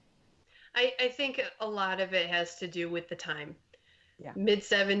I think a lot of it has to do with the time. Yeah.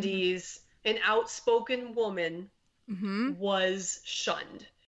 Mid-70s, an outspoken woman Mm-hmm. was shunned.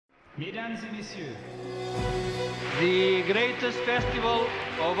 Mesdames et messieurs, the greatest festival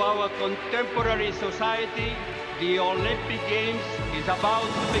of our contemporary society, the Olympic Games, is about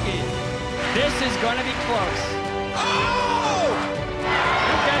to begin. This is going to be close. Oh!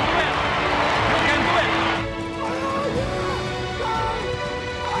 You can do it! You can do it!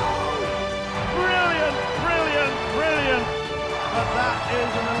 Brilliant, brilliant, brilliant. But that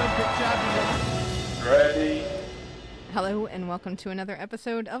is an Olympic championship. Ready. Hello and welcome to another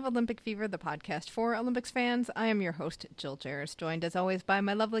episode of Olympic Fever, the podcast for Olympics fans. I am your host, Jill Jarris, joined as always by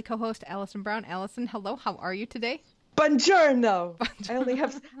my lovely co-host, Allison Brown. Allison, hello, how are you today? Buongiorno.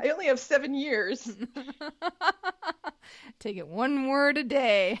 I only have 7 years. Take it one word a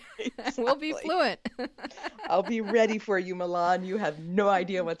day. Exactly. We'll be fluent. I'll be ready for you, Milan. You have no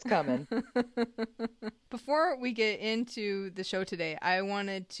idea what's coming. Before we get into the show today, I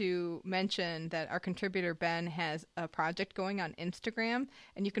wanted to mention that our contributor Ben has a project going on Instagram,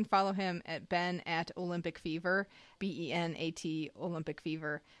 and you can follow him at Ben at Olympic Fever, BENAT Olympic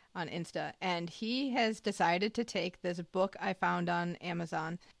Fever on Insta. And he has decided to take this book I found on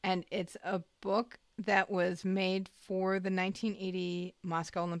Amazon, and it's a book that was made for the 1980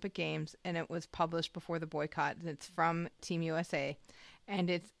 Moscow Olympic Games, and it was published before the boycott. It's from Team USA, and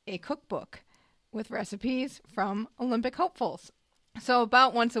it's a cookbook with recipes from Olympic hopefuls. So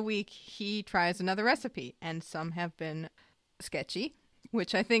about once a week, he tries another recipe, and some have been sketchy,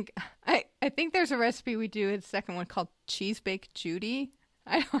 which I think there's a recipe we do, a second one called Cheese Baked Judy.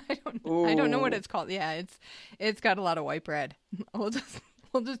 I don't know what it's called. Yeah, it's got a lot of white bread. We'll just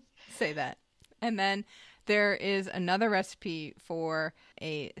say that. And then there is another recipe for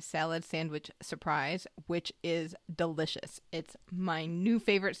a salad sandwich surprise, which is delicious. It's my new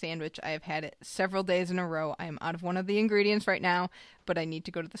favorite sandwich. I have had it several days in a row. I am out of one of the ingredients right now, but I need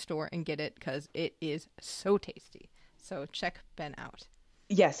to go to the store and get it because it is so tasty. So check Ben out.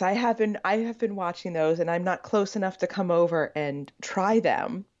 Yes, I have been watching those, and I'm not close enough to come over and try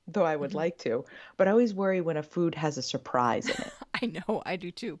them, though I would like to. But I always worry when a food has a surprise in it. I know, I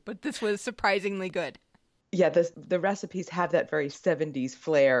do too. But this was surprisingly good. Yeah, the recipes have that very 70s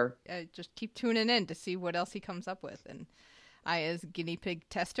flair. Just keep tuning in to see what else he comes up with. And I, as guinea pig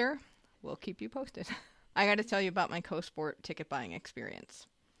tester, will keep you posted. I got to tell you about my CoSport ticket buying experience.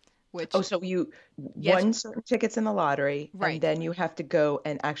 So you won certain tickets in the lottery, right, and then you have to go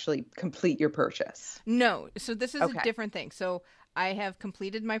and actually complete your purchase. No, so this is a different thing. So I have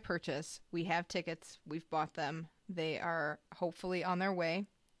completed my purchase. We have tickets. We've bought them. They are hopefully on their way.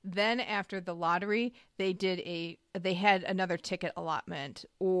 Then after the lottery, they had another ticket allotment,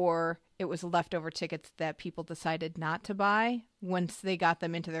 or it was leftover tickets that people decided not to buy once they got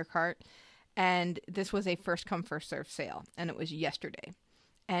them into their cart. And this was a first come, first served sale, and it was yesterday.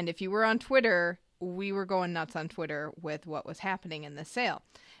 And if you were on Twitter, we were going nuts on Twitter with what was happening in this sale.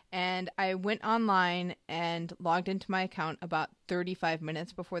 And I went online and logged into my account about 35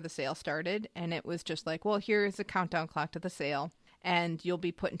 minutes before the sale started. And it was just like, well, here's the countdown clock to the sale, and you'll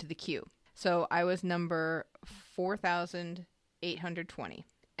be put into the queue. So I was number 4,820.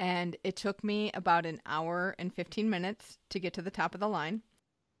 And it took me about an hour and 15 minutes to get to the top of the line.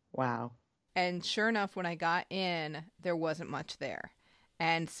 Wow. And sure enough, when I got in, there wasn't much there.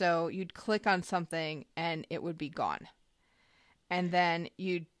 And so you'd click on something and it would be gone. And then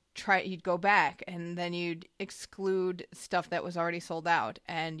you'd go back, and then you'd exclude stuff that was already sold out,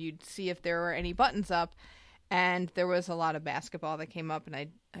 and you'd see if there were any buttons up. And there was a lot of basketball that came up, and I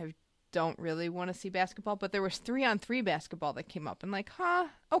don't really want to see basketball, but there was 3-on-3 basketball that came up. And like,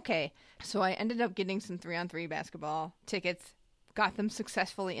 okay. So I ended up getting some 3-on-3 basketball tickets, got them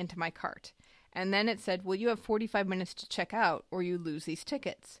successfully into my cart. And then it said, well, you have 45 minutes to check out or you lose these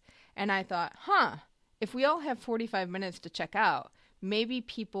tickets. And I thought, if we all have 45 minutes to check out, maybe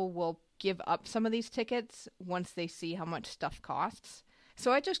people will give up some of these tickets once they see how much stuff costs.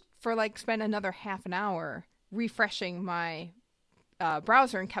 So I just, spent another half an hour refreshing my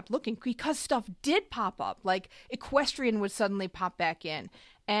browser and kept looking because stuff did pop up. Like equestrian would suddenly pop back in,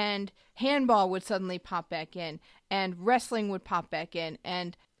 and handball would suddenly pop back in, and wrestling would pop back in,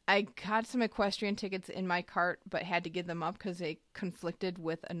 and I got some equestrian tickets in my cart, but had to give them up because they conflicted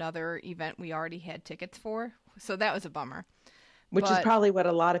with another event we already had tickets for. So that was a bummer. Which is probably what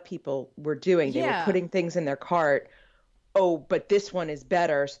a lot of people were doing. They were putting things in their cart. Oh, but this one is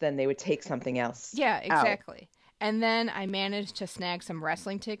better. So then they would take something else. Yeah, exactly. And then I managed to snag some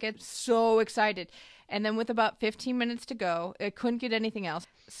wrestling tickets. So excited. And then with about 15 minutes to go, I couldn't get anything else.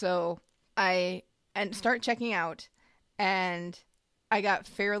 So I start checking out, and I got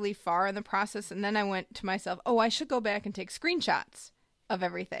fairly far in the process, and then I went to myself, oh, I should go back and take screenshots of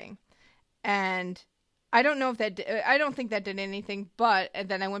everything. And I don't know if I don't think that did anything, but and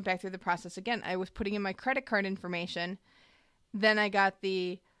then I went back through the process again. I was putting in my credit card information. Then I got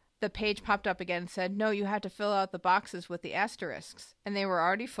the page popped up again and said, no, you have to fill out the boxes with the asterisks. And they were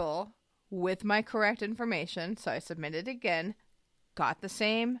already full with my correct information. So I submitted again, got the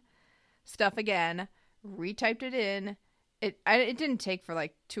same stuff again, retyped it in. It didn't take for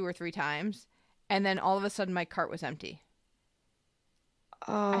like 2 or 3 times. And then all of a sudden my cart was empty.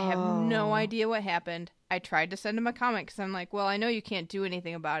 Oh. I have no idea what happened. I tried to send him a comment because I'm like, well, I know you can't do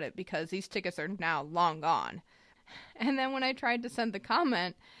anything about it because these tickets are now long gone. And then when I tried to send the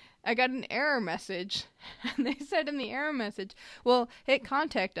comment, I got an error message. And they said in the error message, well, hit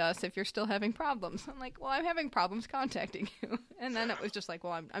contact us if you're still having problems. I'm like, well, I'm having problems contacting you. And then it was just like,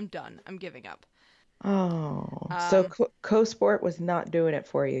 well, I'm done. I'm giving up. Oh, so CoSport was not doing it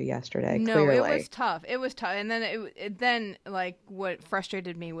for you yesterday. No, clearly. it was tough. It was tough. And then like what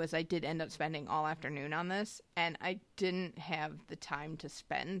frustrated me was I did end up spending all afternoon on this, and I didn't have the time to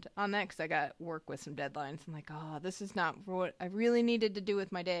spend on that because I got work with some deadlines. I'm like, oh, this is not what I really needed to do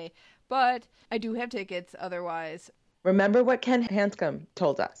with my day. But I do have tickets otherwise. Remember what Ken Hanscom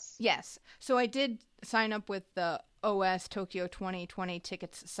told us? Yes. So I did sign up with the OS Tokyo 2020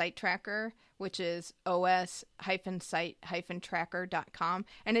 tickets site tracker, which is os-site-tracker.com.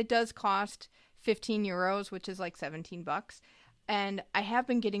 And it does cost 15 euros, which is like $17. And I have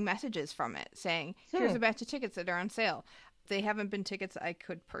been getting messages from it saying, here's a batch of tickets that are on sale. They haven't been tickets I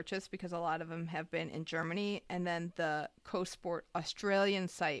could purchase because a lot of them have been in Germany. And then the CoSport Australian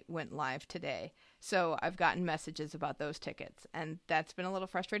site went live today. So I've gotten messages about those tickets. And that's been a little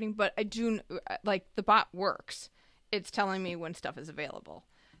frustrating. But I do, like, the bot works. It's telling me when stuff is available.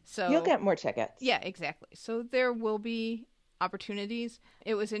 So you'll get more tickets. Yeah, exactly. So there will be opportunities.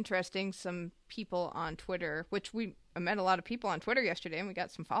 It was interesting. Some people on Twitter, I met a lot of people on Twitter yesterday, and we got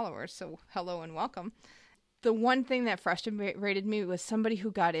some followers. So hello and welcome. The one thing that frustrated me was somebody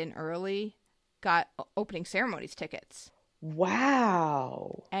who got in early got opening ceremonies tickets.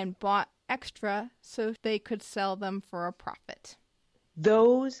 Wow. And bought extra so they could sell them for a profit.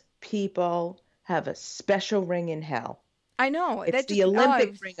 Those people have a special ring in hell. I know. It's the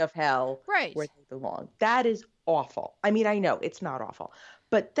Olympic ring of hell, right, where they belong. That is awful. I mean, I know it's not awful,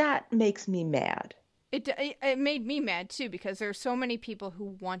 but that makes me mad. It made me mad, too, because there are so many people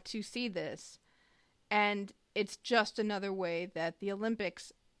who want to see this, and it's just another way that the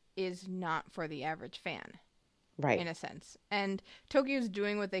Olympics is not for the average fan, right? In a sense. And Tokyo's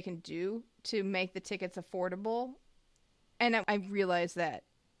doing what they can do to make the tickets affordable, and I realize that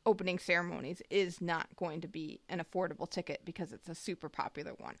opening ceremonies is not going to be an affordable ticket because it's a super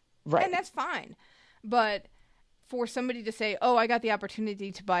popular one. Right. And that's fine. But for somebody to say, oh, I got the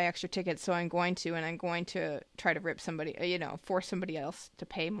opportunity to buy extra tickets, so I'm going to try to rip somebody, force somebody else to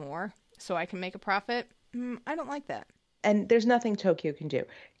pay more so I can make a profit, I don't like that. And there's nothing Tokyo can do.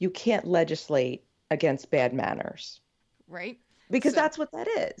 You can't legislate against bad manners. Right. Because that's what that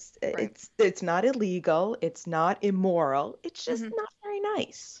is. Right. It's not illegal. It's not immoral. It's just not very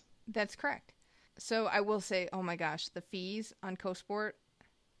nice. That's correct. So I will say, oh my gosh, the fees on CoSport.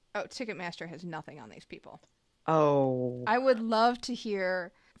 Oh, Ticketmaster has nothing on these people. Oh. I would love to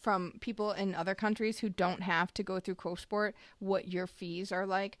hear from people in other countries who don't have to go through CoSport what your fees are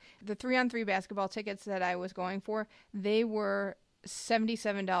like. The 3-on-3 basketball tickets that I was going for, they were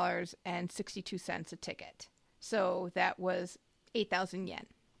 $77.62 a ticket. So that was 8,000 yen.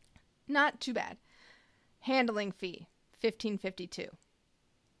 Not too bad. Handling fee, $15.52.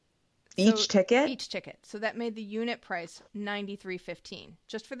 Each ticket? Each ticket. So that made the unit price $93.15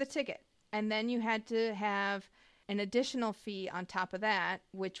 just for the ticket. And then you had to have an additional fee on top of that,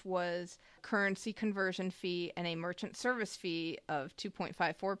 which was currency conversion fee and a merchant service fee of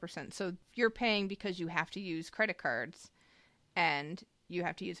 2.54%. So you're paying because you have to use credit cards and you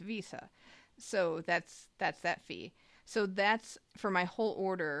have to use Visa. So that's that fee. So that's for my whole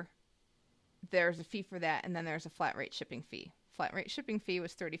order. There's a fee for that, and then there's a flat rate shipping fee. Flat rate shipping fee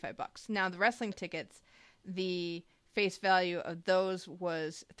was $35. Now the wrestling tickets, the face value of those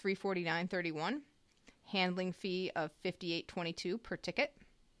was $349.31. Handling fee of $58.22 per ticket.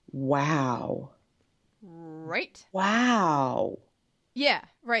 Wow. Right? Wow. Yeah,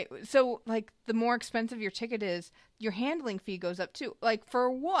 right. So like the more expensive your ticket is, your handling fee goes up too. Like for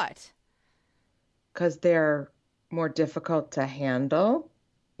what? Because they're more difficult to handle.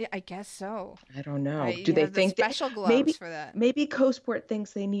 Yeah, I guess so. I don't know. Do they think special gloves for that? Maybe CoSport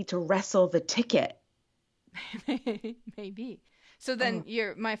thinks they need to wrestle the ticket. Maybe. So then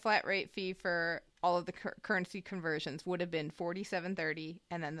my flat rate fee for all of the currency conversions would have been $47.30,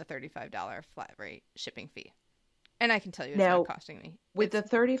 and then the $35 flat rate shipping fee. And I can tell you it's not costing me. With the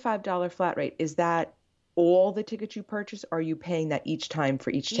 $35 flat rate, is that all the tickets you purchase, or are you paying that each time for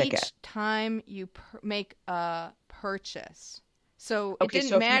each ticket? Each time you make a purchase. So Okay, it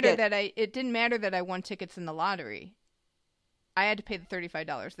didn't matter that I won tickets in the lottery. I had to pay the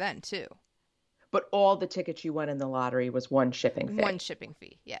 $35 then too. But all the tickets you won in the lottery was one shipping fee. One shipping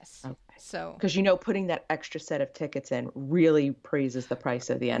fee, yes. Okay. So because putting that extra set of tickets in really raises the price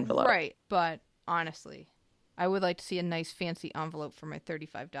of the envelope. Right, but honestly, I would like to see a nice fancy envelope for my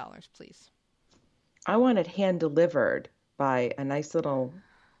 $35, please. I want it hand delivered by a nice little,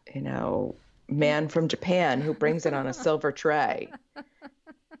 man from Japan who brings it on a silver tray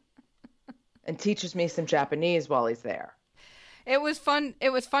and teaches me some Japanese while he's there. It was fun. It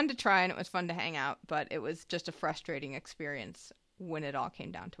was fun to try, and it was fun to hang out, but it was just a frustrating experience when it all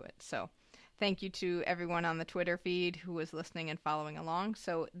came down to it. So thank you to everyone on the Twitter feed who was listening and following along.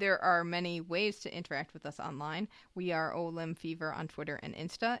 So there are many ways to interact with us online. We are Olymp Fever on Twitter and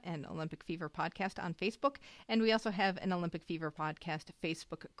Insta, and Olympic Fever Podcast on Facebook. And we also have an Olympic Fever Podcast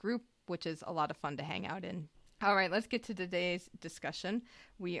Facebook group, which is a lot of fun to hang out in. All right, let's get to today's discussion.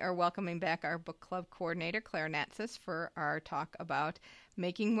 We are welcoming back our book club coordinator, Claire Natsis, for our talk about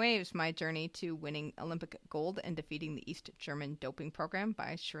Making Waves, My Journey to Winning Olympic Gold and Defeating the East German Doping Program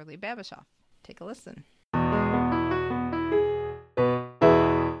by Shirley Babashoff. Take a listen.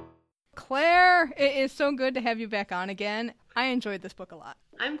 Claire, it is so good to have you back on again. I enjoyed this book a lot.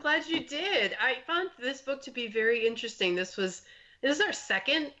 I'm glad you did. I found this book to be very interesting. This is our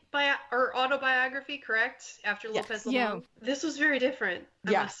second autobiography, correct? After Lopez Lobong? Yeah. This was very different,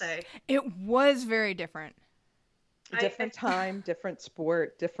 I must say. It was very different. Different time, different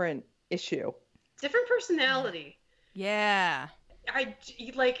sport, different issue. Different personality. Yeah.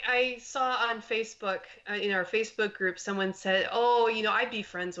 I saw on Facebook, in our Facebook group, someone said, "Oh, I'd be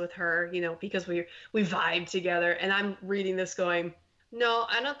friends with her, because we vibe together." And I'm reading this going, "No,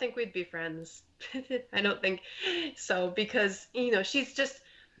 I don't think we'd be friends." I don't think so, because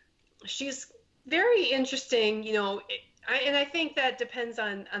she's very interesting, and I think that depends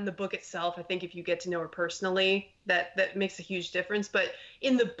on the book itself. I think if you get to know her personally, that makes a huge difference. But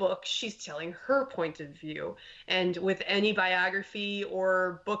in the book, she's telling her point of view. And with any biography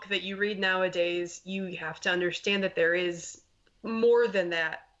or book that you read nowadays, you have to understand that there is more than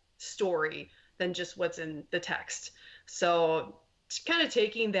that story than just what's in the text. So kind of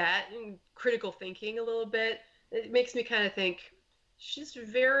taking that and critical thinking a little bit, it makes me kind of think she's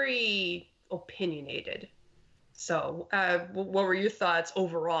very opinionated. So what were your thoughts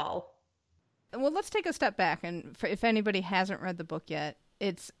overall? Well, let's take a step back. And if anybody hasn't read the book yet,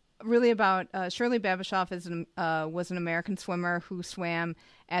 it's really about Shirley Babashoff was an American swimmer who swam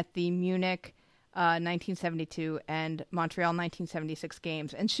at the Munich 1972 and Montreal 1976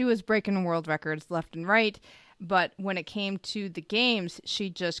 games. And she was breaking world records left and right. But when it came to the games,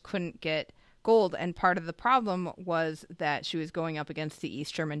 she just couldn't get gold. And part of the problem was that she was going up against the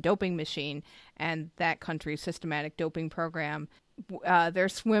East German doping machine and that country's systematic doping program. Their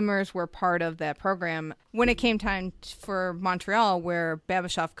swimmers were part of that program. When it came time for Montreal, where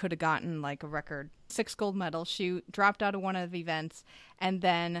Babashoff could have gotten like a record 6 gold medals, she dropped out of one of the events, and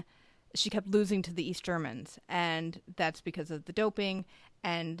then she kept losing to the East Germans. And that's because of the doping.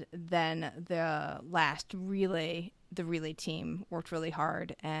 And then the last relay, the relay team worked really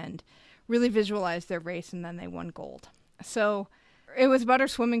hard and really visualized their race, and then they won gold. So it was about her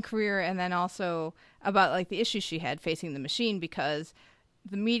swimming career, and then also about like the issues she had facing the machine, because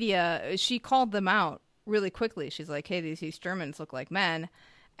the media, she called them out really quickly. She's like, "Hey, these East Germans look like men,"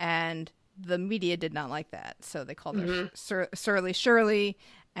 and the media did not like that. So they called her Surly Shirley,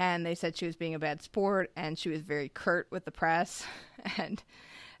 and they said she was being a bad sport, and she was very curt with the press. And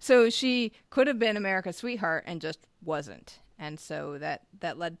so she could have been America's sweetheart and just wasn't. And so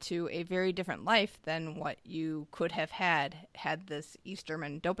that led to a very different life than what you could have had this East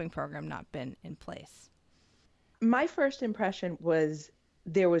German doping program not been in place. My first impression was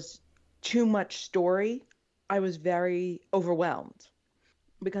there was too much story. I was very overwhelmed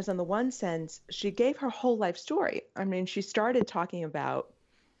because on the one sense, she gave her whole life story. I mean, she started talking about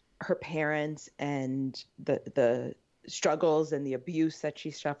her parents and the struggles and the abuse that she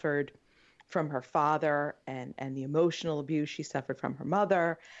suffered from her father and the emotional abuse she suffered from her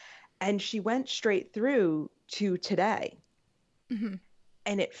mother. And she went straight through to today. Mm-hmm.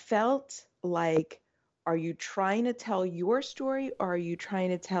 And it felt like, are you trying to tell your story or are you trying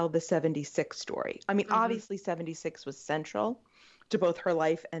to tell the 76 story? I mean, obviously 76 was central to both her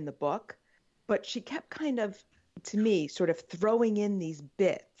life and the book, but she kept kind of to me, sort of throwing in these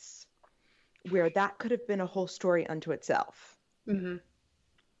bits where that could have been a whole story unto itself. Mm-hmm.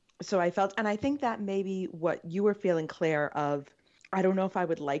 So I felt, and I think that maybe what you were feeling, Claire, of, I don't know if I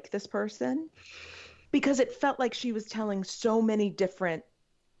would like this person, because it felt like she was telling so many different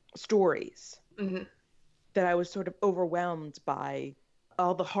stories Mm-hmm. that I was sort of overwhelmed by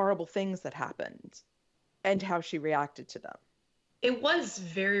all the horrible things that happened and how she reacted to them. It was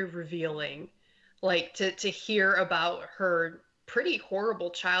very revealing, like to hear about her pretty horrible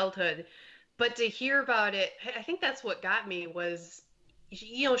childhood, but to hear about it, I think that's what got me was,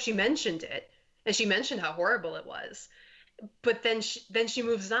 she mentioned it, and she mentioned how horrible it was, but then she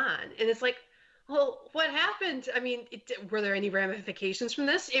moves on, and it's like, well, what happened? I mean, were there any ramifications from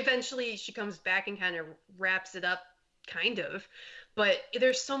this? Eventually, she comes back and kind of wraps it up, kind of, but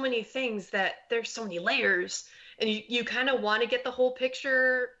there's so many things there's so many layers, and you kind of want to get the whole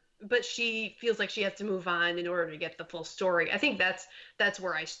picture, but she feels like she has to move on in order to get the full story. I think that's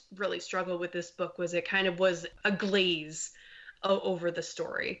where I really struggled with this book, was it kind of was a glaze over the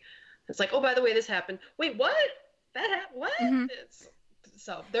story. It's like, oh, by the way, this happened. Wait, what? What? Mm-hmm.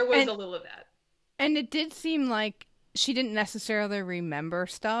 So there was a little of that. And it did seem like she didn't necessarily remember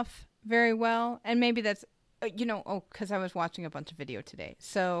stuff very well. And maybe that's, because I was watching a bunch of video today.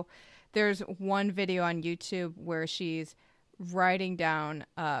 So there's one video on YouTube where she's riding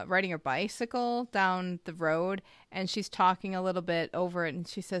her bicycle down the road, and she's talking a little bit over it, and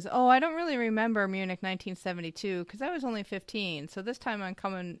she says, oh, I don't really remember Munich 1972 because I was only 15. So this time I'm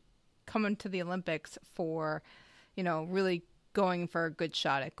coming to the Olympics for, really going for a good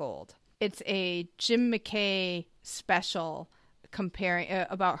shot at gold. It's a Jim McKay special comparing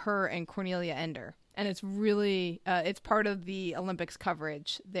about her and Cornelia Ender. And it's really, it's part of the Olympics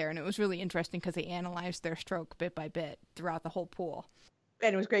coverage there. And it was really interesting because they analyzed their stroke bit by bit throughout the whole pool.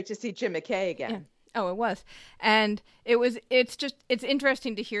 And it was great to see Jim McKay again. Yeah. Oh, it was. And it's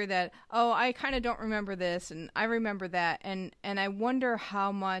interesting to hear that, oh, I kind of don't remember this and I remember that. And I wonder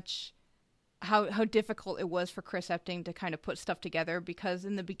how difficult it was for Chris Epting to kind of put stuff together, because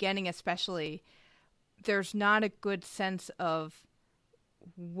in the beginning especially, there's not a good sense of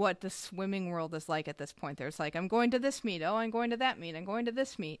what the swimming world is like at this point. There's like, I'm going to this meet, oh, I'm going to that meet, I'm going to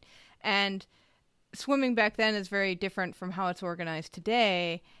this meet. And swimming back then is very different from how it's organized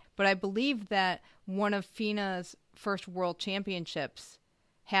today, but I believe that one of Fina's first world championships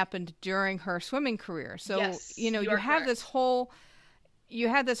happened during her swimming career. So, yes, you have this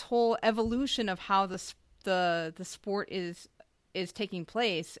whole evolution of how the sport is taking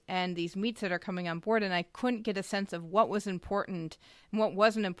place, and these meets that are coming on board, and I couldn't get a sense of what was important and what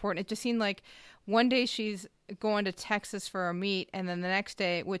wasn't important. It just seemed like one day she's going to Texas for a meet, and then the next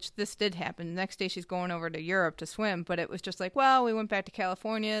day, which this did happen, the next day she's going over to Europe to swim, but it was just like, well, we went back to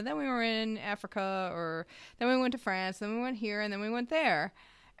California, then we were in Africa, or then we went to France, then we went here, and then we went there.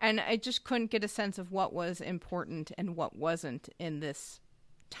 And I just couldn't get a sense of what was important and what wasn't in this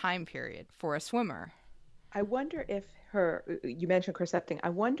time period for a swimmer. I wonder if you mentioned Chris Epting, I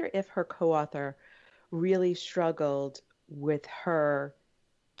wonder if her co-author really struggled with her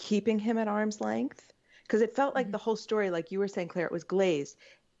keeping him at arm's length, because it felt like the whole story, like you were saying, Claire, it was glazed.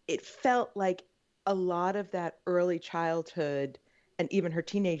 It felt like a lot of that early childhood and even her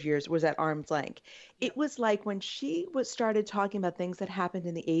teenage years was at arm's length. It was like when she started talking about things that happened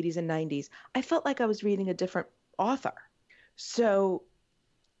in the 80s and 90s, I felt like I was reading a different author. So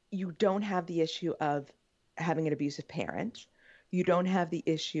you don't have the issue of having an abusive parent. You don't have the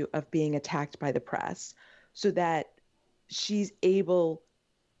issue of being attacked by the press, so that she's able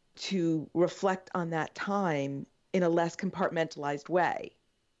to reflect on that time in a less compartmentalized way.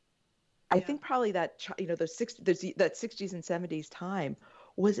 I think probably that, that 60s and 70s time,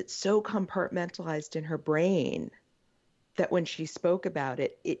 was it so compartmentalized in her brain that when she spoke about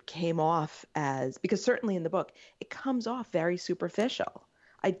it, it came off as, because certainly in the book, it comes off very superficial.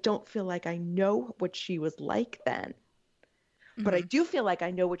 I don't feel like I know what she was like then, but I do feel like I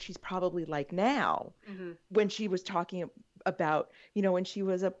know what she's probably like now, when she was talking about, when she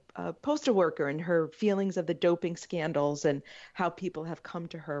was a postal worker and her feelings of the doping scandals and how people have come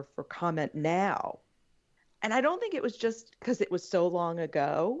to her for comment now. And I don't think it was just because it was so long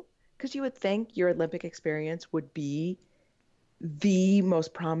ago, because you would think your Olympic experience would be the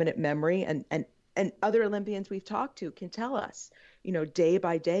most prominent memory, and other Olympians we've talked to can tell us, day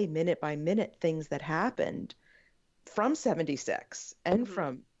by day, minute by minute, things that happened from 76 and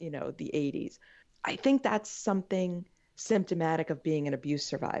from, the 80s. I think that's something symptomatic of being an abuse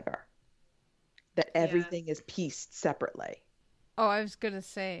survivor, that everything is pieced separately. Oh, I was going to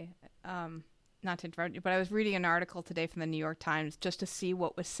say, not to interrupt you, but I was reading an article today from the New York Times just to see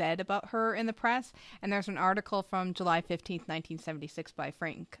what was said about her in the press. And there's an article from July 15th, 1976 by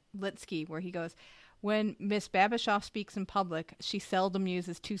Frank Litsky where he goes, "When Miss Babashoff speaks in public, she seldom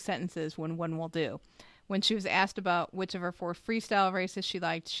uses 2 sentences when one will do. When she was asked about which of her 4 freestyle races she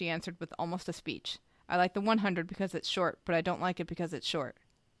liked, she answered with almost a speech. I like the 100 because it's short, but I don't like it because it's short.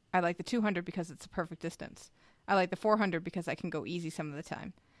 I like the 200 because it's a perfect distance. I like the 400 because I can go easy some of the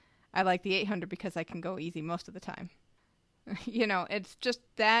time. I like the 800 because I can go easy most of the time." It's just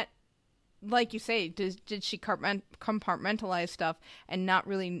that, like you say, did she compartmentalize stuff and not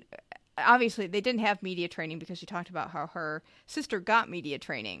really... Obviously, they didn't have media training because she talked about how her sister got media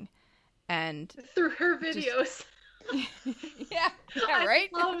training. And through her videos. yeah, right?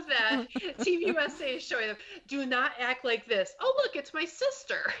 I love that. TV USA is showing them, do not act like this. Oh, look, it's my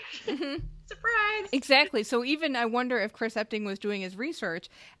sister. Mm-hmm. Surprise. Exactly. So even I wonder if Chris Epting was doing his research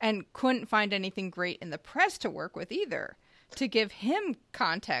and couldn't find anything great in the press to work with either, to give him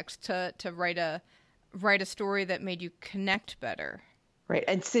context to write a story that made you connect better. Right.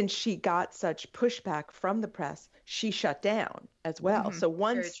 And since she got such pushback from the press, she shut down as well. Mm-hmm. So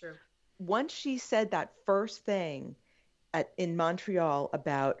once she said that first thing in Montreal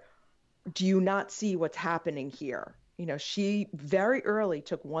about, do you not see what's happening here? She very early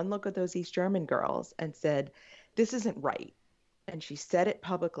took one look at those East German girls and said, this isn't right. And she said it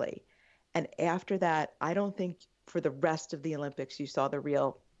publicly. And after that, I don't think for the rest of the Olympics you saw the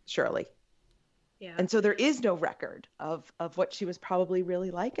real Shirley. Yeah. And so there is no record of what she was probably really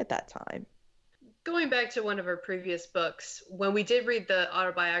like at that time. Going back to one of our previous books, when we did read the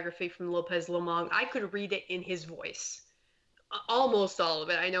autobiography from Lopez Lomong, I could read it in his voice. Almost all of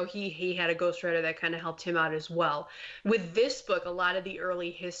it. I know he had a ghostwriter that kind of helped him out as well. With this book, a lot of the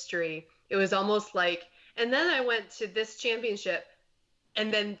early history, it was almost like, and then I went to this championship,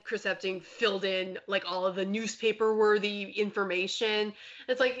 and then Chris Epting filled in like all of the newspaper-worthy information.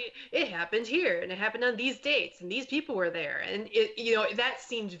 It's like, it happened here, and it happened on these dates, and these people were there. And that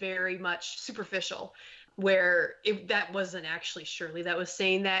seemed very much superficial, where that wasn't actually Shirley that was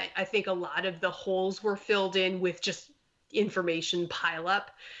saying that. I think a lot of the holes were filled in with just information pile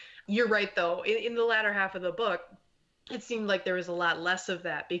up. You're right, though. In the latter half of the book, it seemed like there was a lot less of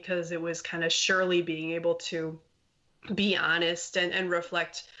that because it was kind of Shirley being able to be honest and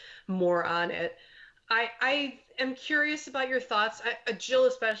reflect more on it. I am curious about your thoughts. Jill,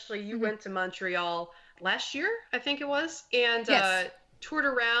 especially, you went to Montreal last year, I think it was, and yes. Toured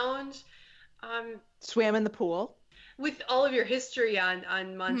around. Swam in the pool. With all of your history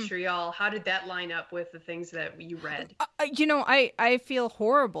on Montreal, how did that line up with the things that you read? I feel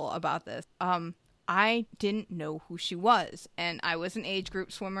horrible about this. I didn't know who she was, and I was an age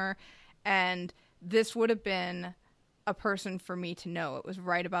group swimmer, and this would have been a person for me to know. It was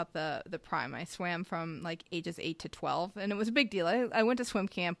right about the prime. I swam from like ages 8 to 12, and it was a big deal. I went to swim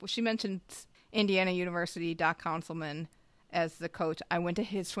camp. She mentioned Indiana University, Doc Councilman as the coach. I went to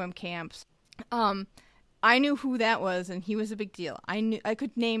his swim camps. I knew who that was, and he was a big deal. I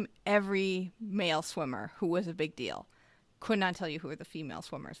could name every male swimmer who was a big deal. Could not tell you who the female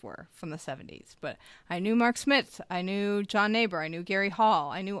swimmers were from the 70s, but I knew Mark Smith, I knew John Neighbor, I knew Gary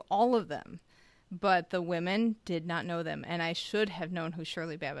Hall, I knew all of them. But the women did not know them, and I should have known who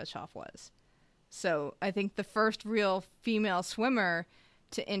Shirley Babashoff was. So I think the first real female swimmer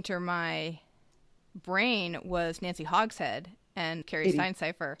to enter my brain was Nancy Hogshead and Carrie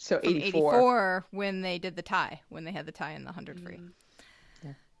Steinseifer. So from 84 when they did the tie, when they had the tie in the 100 free.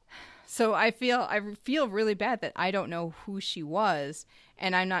 Yeah. So I feel really bad that I don't know who she was,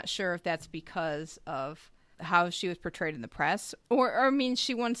 and I'm not sure if that's because of how she was portrayed in the press, or I mean,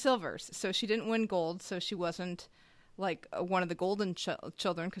 she won silvers, so she didn't win gold, so she wasn't like one of the golden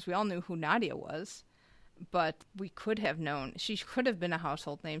children, because we all knew who Nadia was, but we could have known. She could have been a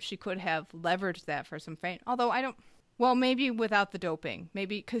household name. She could have leveraged that for some fame, although I don't. Well, maybe without the doping,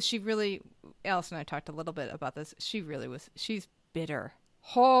 maybe because she really, Alice and I talked a little bit about this, she's bitter.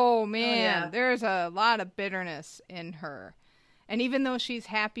 Oh man, There's a lot of bitterness in her. And even though she's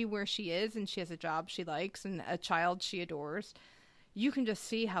happy where she is and she has a job she likes and a child she adores, you can just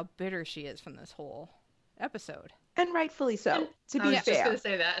see how bitter she is from this whole episode. And rightfully so. To be fair. I was just going to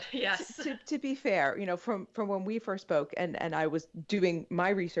say that. Yes. To be fair, from when we first spoke and I was doing my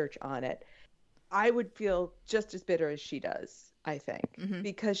research on it, I would feel just as bitter as she does, I think,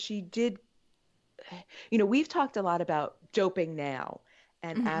 because she did, we've talked a lot about doping now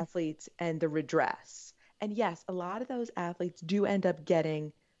and athletes and the redress. And yes, a lot of those athletes do end up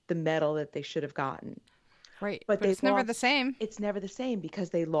getting the medal that they should have gotten. Right. But it's never the same. It's never the same because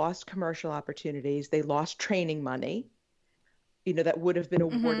they lost commercial opportunities. They lost training money. that would have been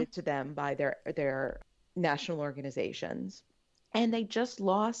awarded to them by their national organizations. And they just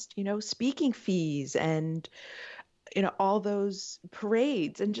lost, speaking fees and, all those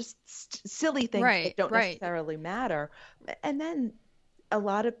parades and just silly things that don't necessarily matter. And then a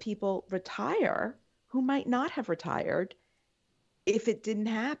lot of people retire who might not have retired if it didn't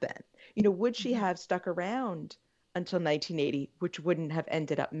happen. Would she have stuck around until 1980, which wouldn't have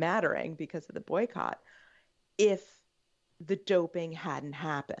ended up mattering because of the boycott, if the doping hadn't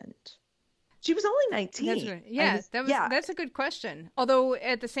happened? She was only 19. That's a good question. Although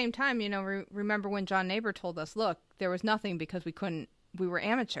at the same time, remember when John Neighbor told us, look, there was nothing because we were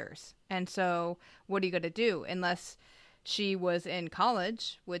amateurs. And so what are you going to do? Unless she was in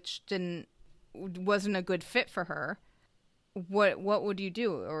college, which wasn't a good fit for her. What would you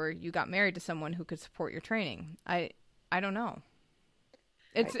do? Or you got married to someone who could support your training. I don't know.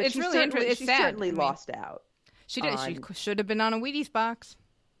 It's really interesting. It's sad. She certainly lost out. She did. She should have been on a Wheaties box.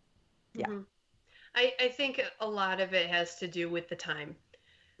 Yeah. Mm-hmm. I think a lot of it has to do with the time.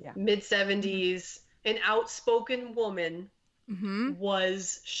 Yeah. Mid-70s, an outspoken woman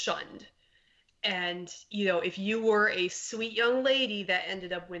was shunned. And, if you were a sweet young lady that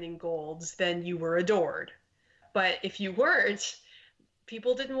ended up winning golds, then you were adored. But if you weren't,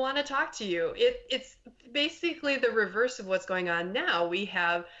 people didn't want to talk to you. It's basically the reverse of what's going on now. We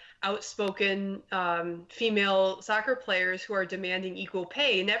have outspoken female soccer players who are demanding equal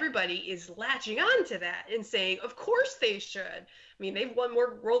pay, and everybody is latching on to that and saying, of course they should. I mean, they've won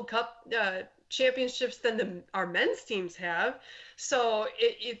more World Cup championships than our men's teams have. So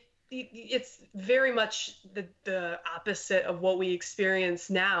it's very much the opposite of what we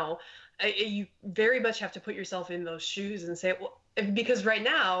experience now. You very much have to put yourself in those shoes and say, well, because right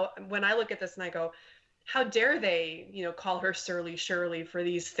now, when I look at this and I go, how dare they, call her Surly Shirley for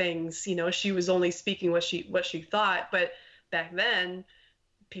these things? She was only speaking what she thought. But back then,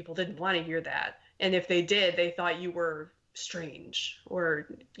 people didn't want to hear that. And if they did, they thought you were strange or,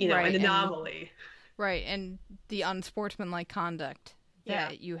 an anomaly. Right. And the unsportsmanlike conduct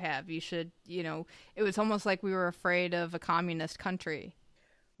that you have. You should, it was almost like we were afraid of a communist country.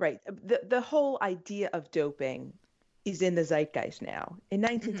 Right. The whole idea of doping is in the zeitgeist now. In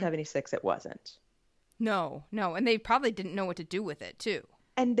 1976, it wasn't. No. And they probably didn't know what to do with it, too.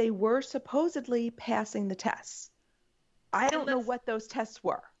 And they were supposedly passing the tests. I don't know what those tests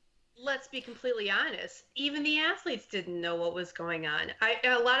were. Let's be completely honest. Even the athletes didn't know what was going on.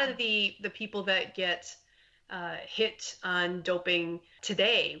 A lot of the people that get hit on doping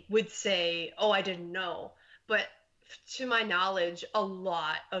today would say, oh, I didn't know. But to my knowledge, a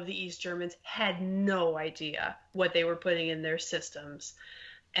lot of the East Germans had no idea what they were putting in their systems.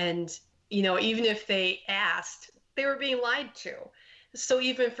 And even if they asked, they were being lied to. So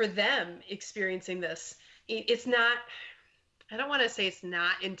even for them experiencing this, it's not, I don't want to say it's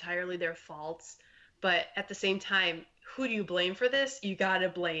not entirely their faults, but at the same time, who do you blame for this? You got to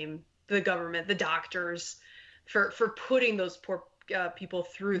blame the government, the doctors, for putting those poor people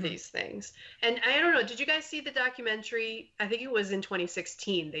through these things. And I don't know, did you guys see the documentary? I think it was in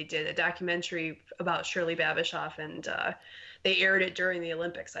 2016. They did a documentary about Shirley Babashoff, and they aired it during the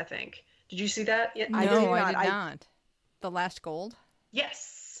Olympics, I think. Did you see that yet? No, I did not. The Last Gold?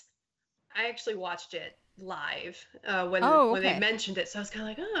 Yes. I actually watched it live when they mentioned it. So I was kind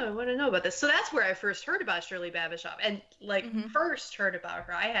of like, oh, I want to know about this. So that's where I first heard about Shirley Babashoff. And first heard about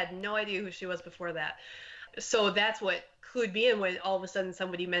her. I had no idea who she was before that. So that's what clued me in when all of a sudden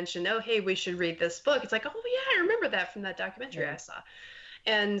somebody mentioned, oh, hey, we should read this book. It's like, oh, yeah, I remember that from that documentary I saw.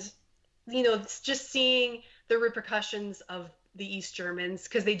 And, it's just seeing the repercussions of the East Germans,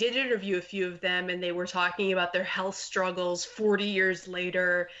 because they did interview a few of them, and they were talking about their health struggles 40 years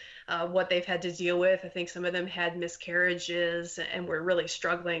later, what they've had to deal with. I think some of them had miscarriages and were really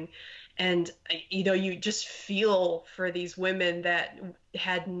struggling. And, you just feel for these women that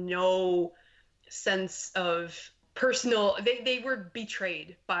had no sense of personal, they were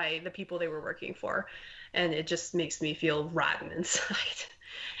betrayed by the people they were working for. And it just makes me feel rotten inside.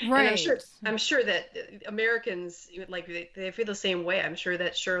 Right. And I'm sure that Americans, they feel the same way. I'm sure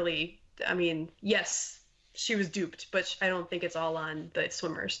that Shirley, yes, she was duped, but I don't think it's all on the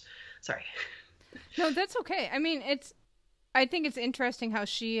swimmers. Sorry. No, that's okay. I think it's interesting how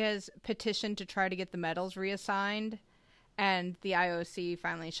she has petitioned to try to get the medals reassigned, and the IOC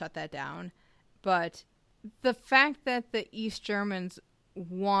finally shut that down. But the fact that the East Germans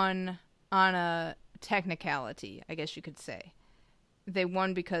won on a technicality, I guess you could say. They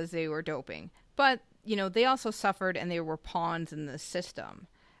won because they were doping. But, they also suffered and they were pawns in the system.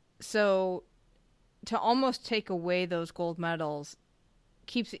 So to almost take away those gold medals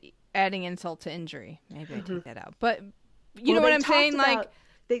keeps adding insult to injury. Maybe I take that out. But you know what I'm saying?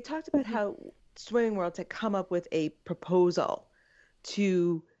 They talked about how Swimming Worlds had come up with a proposal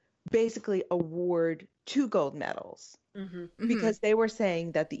to basically award 2 gold medals because they were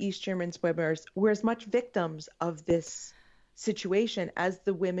saying that the East German swimmers were as much victims of this situation as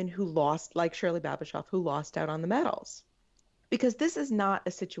the women who lost, like Shirley Babashoff, who lost out on the medals. Because this is not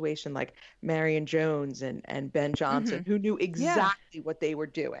a situation like Marion Jones and Ben Johnson, who knew exactly what they were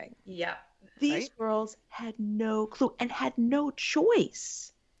doing. Yeah. These girls had no clue and had no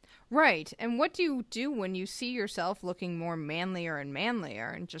choice. Right. And what do you do when you see yourself looking more manlier and manlier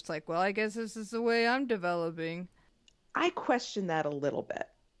and just like, well, I guess this is the way I'm developing? I question that a little bit.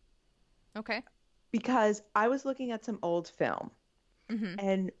 Okay. Because I was looking at some old film.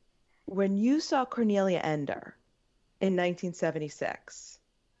 And when you saw Cornelia Ender in 1976,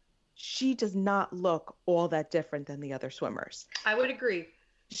 she does not look all that different than the other swimmers. I would agree.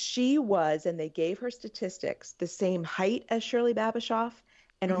 She was, and they gave her statistics, the same height as Shirley Babashoff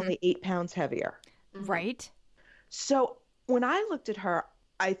and only 8 pounds heavier. Right. So when I looked at her,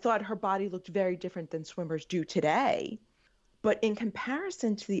 I thought her body looked very different than swimmers do today. But in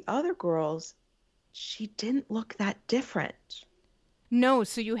comparison to the other girls, she didn't look that different. No,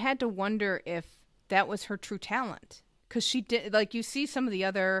 so you had to wonder if that was her true talent. Because she did, like, you see some of the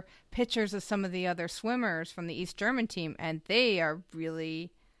other pictures of some of the other swimmers from the East German team, and they are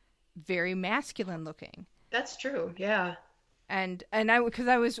really very masculine looking. That's true, yeah. And because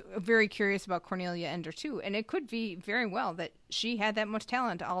I was very curious about Cornelia Ender too, and it could be very well that she had that much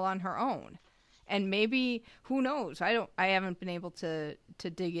talent all on her own, and maybe, who knows? I haven't been able to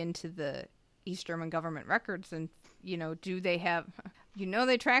dig into the East German government records, and do they have,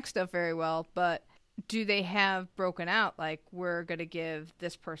 they track stuff very well, but do they have broken out like, we're going to give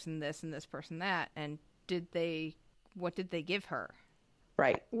this person this and this person that, and what did they give her?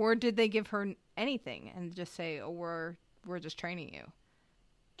 Right. Or did they give her anything and just say, oh, we're just training you?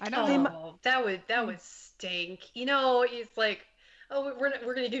 I don't know. That would stink. It's like, oh, we're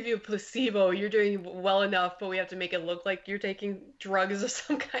going to give you a placebo. You're doing well enough, but we have to make it look like you're taking drugs of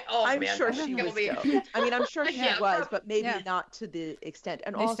some kind. Oh, I'm man, sure she was. I mean, I'm sure she was, but maybe not to the extent.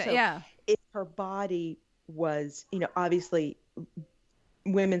 And also, if her body was, obviously,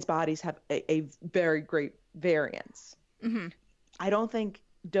 women's bodies have a very great variance. I don't think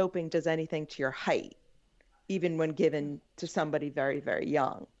doping does anything to your height, even when given to somebody very, very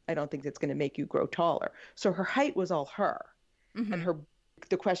young. I don't think it's going to make you grow taller. So her height was all her. And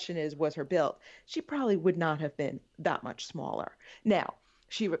the question is, was her build? She probably would not have been that much smaller. Now,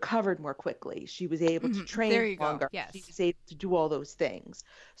 she recovered more quickly. She was able to train longer. Yes. She was able to do all those things.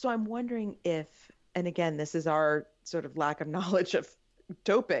 So I'm wondering if, and again, this is our sort of lack of knowledge of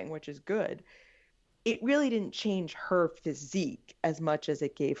doping, which is good. It really didn't change her physique as much as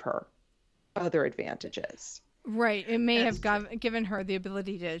it gave her other advantages. Right. It may have given her the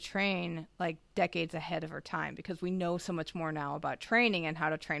ability to train like decades ahead of her time, because we know so much more now about training and how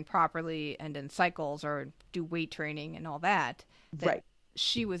to train properly and in cycles or do weight training and all that. Right.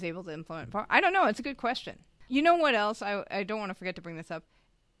 She was able to implement. I don't know. It's a good question. You know what else? I don't want to forget to bring this up.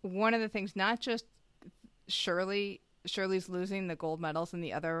 One of the things, not just Shirley's losing the gold medals and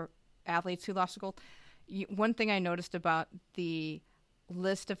the other athletes who lost the gold. One thing I noticed about the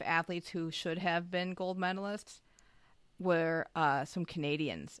list of athletes who should have been gold medalists were some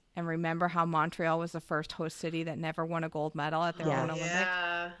Canadians. And remember how Montreal was the first host city that never won a gold medal at their own Olympics?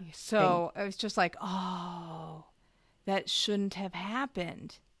 Yeah. So I was just like, oh, that shouldn't have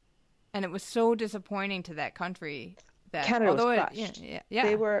happened. And it was so disappointing to that country. That Canada was crushed.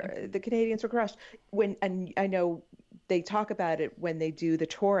 The Canadians were crushed. And I know they talk about it when they do the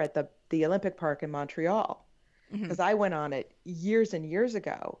tour at the Olympic Park in Montreal. Because I went on it years and years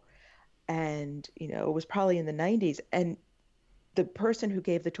ago, and it was probably in the 90s, and the person who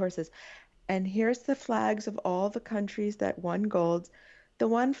gave the tour says, and here's the flags of all the countries that won gold. The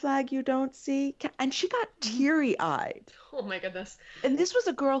one flag you don't see, and she got teary-eyed. Oh my goodness. And this was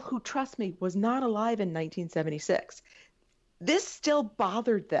a girl who, trust me, was not alive in 1976. This still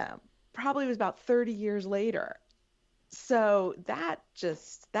bothered them. Probably was about 30 years later. So that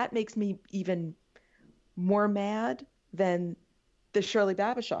makes me even more mad than the Shirley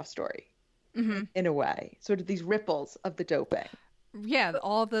Babashoff story, in a way. Sort of these ripples of the doping. Yeah,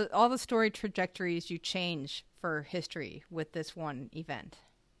 all the story trajectories you change for history with this one event.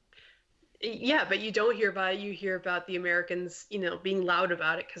 Yeah, but you don't hear about it. You hear about the Americans, being loud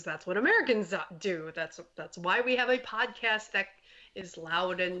about it, because that's what Americans do. That's why we have a podcast that is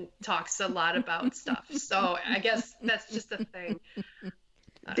loud and talks a lot about stuff. So I guess that's just a thing.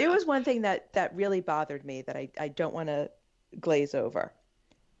 There was one thing that really bothered me that I don't want to glaze over.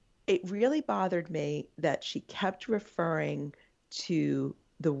 it really bothered me that she kept referring to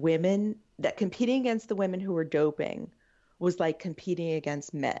the women, that competing against the women who were doping was like competing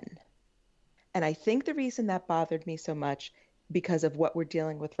against men. And I think the reason that bothered me so much because of what we're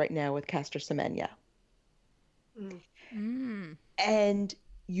dealing with right now with Caster Semenya. And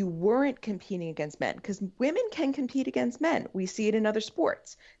you weren't competing against men, because women can compete against men. We see it in other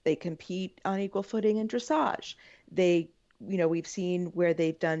sports. They compete on equal footing in dressage. We've seen where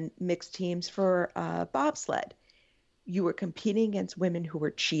they've done mixed teams for bobsled. You were competing against women who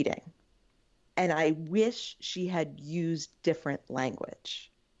were cheating. And I wish she had used different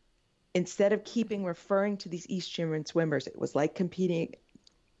language. Instead of referring to these East German swimmers, it was like competing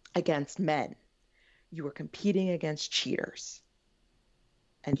against men. You were competing against cheaters.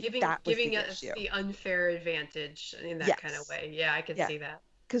 And giving us the unfair advantage in that kind of way. Yeah, I can see that.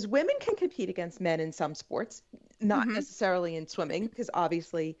 Because women can compete against men in some sports, not necessarily in swimming, because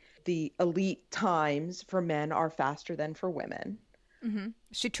obviously the elite times for men are faster than for women.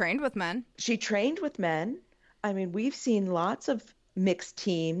 She trained with men. I mean, we've seen lots of mixed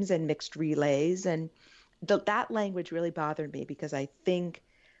teams and mixed relays, and that language really bothered me, because I think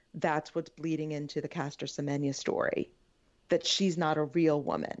that's what's bleeding into the Caster Semenya story, that she's not a real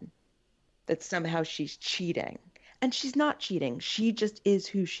woman, that somehow she's cheating. And she's not cheating. She just is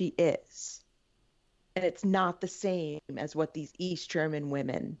who she is. And it's not the same as what these East German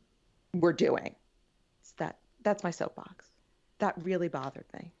women were doing. That's my soapbox. That really bothered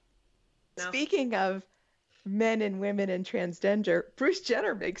me. No. Speaking of men and women and transgender, Bruce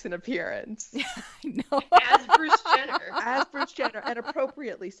Jenner makes an appearance. I know. As Bruce Jenner. As Bruce Jenner, and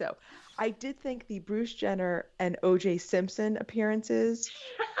appropriately so. I did think the Bruce Jenner and O.J. Simpson appearances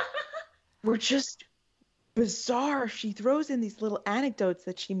were just bizarre. She throws in these little anecdotes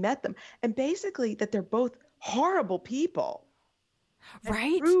that she met them, and basically that they're both horrible people.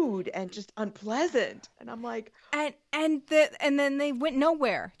 Right, rude and just unpleasant, and I'm like, and then they went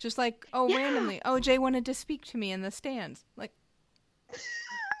nowhere, just like randomly. OJ wanted to speak to me in the stands. Like,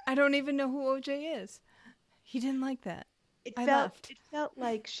 I don't even know who OJ is. He didn't like that. It felt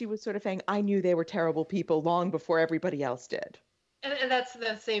like she was sort of saying, I knew they were terrible people long before everybody else did. And that's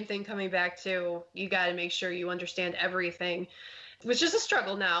the same thing coming back to, you got to make sure you understand everything. Which is a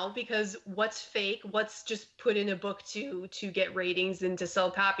struggle now, because what's fake, what's just put in a book to get ratings and to sell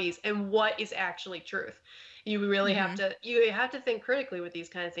copies, and what is actually truth. You really have to think critically with these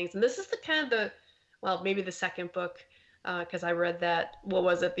kind of things. And this is maybe the second book, because I read that, what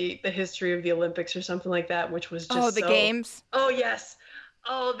was it, the history of the Olympics or something like that, which was just games. Oh yes.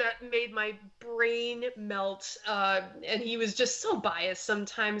 Oh, that made my brain melt. And he was just so biased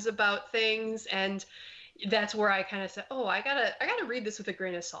sometimes about things, and that's where I kind of said, I gotta read this with a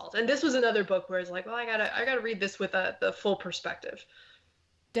grain of salt. And this was another book where it's like, well, I gotta read this with the full perspective.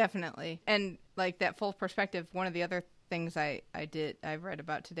 Definitely. And like that full perspective, one of the other things I read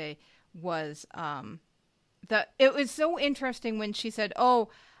about today was it was so interesting when she said, I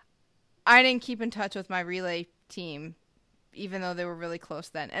didn't keep in touch with my relay team, even though they were really close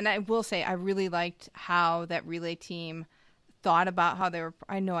then. And I will say, I really liked how that relay team thought about how they were,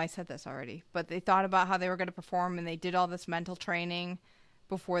 I know I said this already, but they thought about how they were going to perform, and they did all this mental training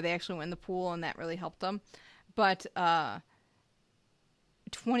before they actually went in the pool, and that really helped them. But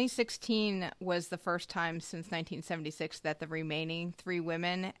 2016 was the first time since 1976 that the remaining 3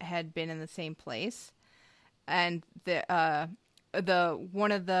 women had been in the same place. And the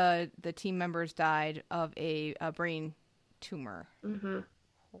one of the team members died of a brain tumor.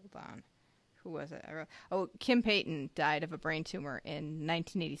 Hold on. Who was it? Kim Payton died of a brain tumor in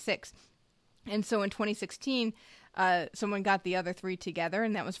 1986. And so in 2016, someone got the other 3 together,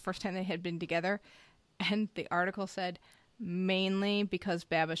 and that was the first time they had been together. And the article said, mainly because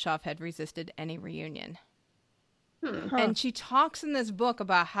Babashoff had resisted any reunion. And she talks in this book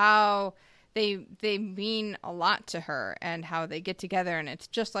about how they mean a lot to her, and how they get together, and it's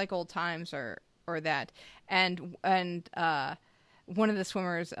just like old times or that. And one of the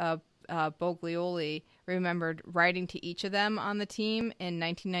swimmers, Boglioli, remembered writing to each of them on the team in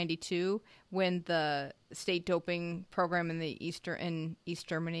 1992 when the state doping program in East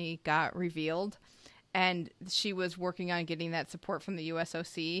Germany got revealed, and she was working on getting that support from the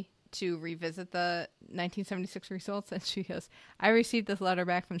USOC to revisit the 1976 results. And she goes, I received this letter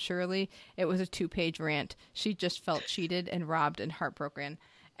back from Shirley. It was a 2-page rant. She just felt cheated and robbed and heartbroken.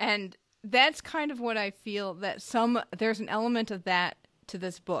 And that's kind of what I feel, that there's an element of that to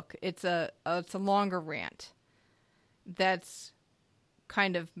this book. It's a longer rant. That's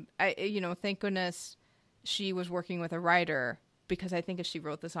kind of, thank goodness she was working with a writer, because I think if she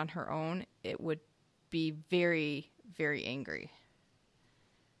wrote this on her own, it would be very, very angry.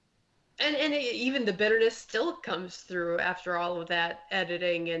 And even the bitterness still comes through after all of that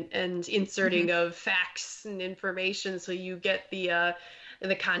editing and inserting of facts and information, so you get the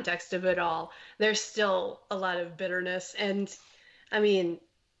context of it all. There's still a lot of bitterness, and I mean,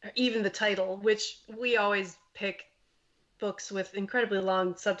 even the title, which we always pick books with incredibly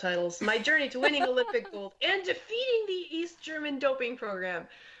long subtitles, My Journey to Winning Olympic Gold and Defeating the East German Doping Program.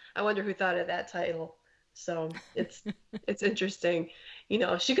 I wonder who thought of that title. So it's interesting.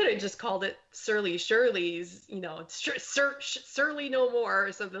 She could have just called it Shirley's, Surly No More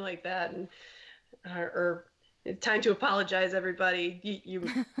or something like that. And, or time to apologize, everybody.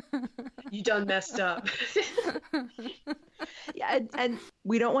 You done messed up. Yeah, and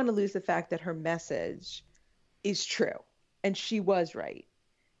we don't want to lose the fact that her message is true. And she was right.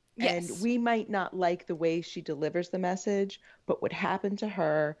 Yes. And we might not like the way she delivers the message, but what happened to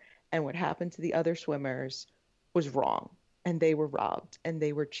her and what happened to the other swimmers was wrong. And they were robbed and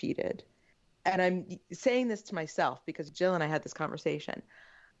they were cheated. And I'm saying this to myself because Jill and I had this conversation.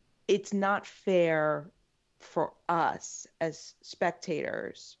 It's not fair for us as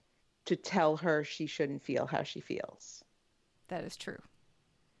spectators to tell her she shouldn't feel how she feels. That is true.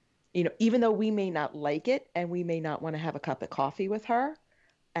 Even though we may not like it and we may not want to have a cup of coffee with her,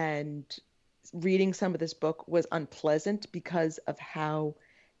 and reading some of this book was unpleasant because of how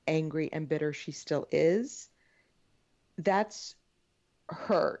angry and bitter she still is, that's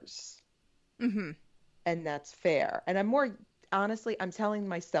hers. Mm-hmm. And that's fair. And I'm telling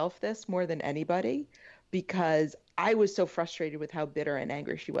myself this more than anybody because I was so frustrated with how bitter and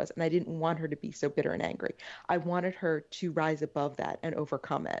angry she was. And I didn't want her to be so bitter and angry. I wanted her to rise above that and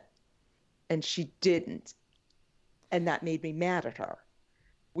overcome it. And she didn't. And that made me mad at her,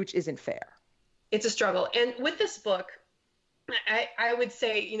 which isn't fair. It's a struggle. And with this book, I would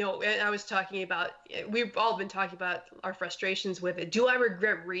say, and I was talking about, we've all been talking about our frustrations with it. Do I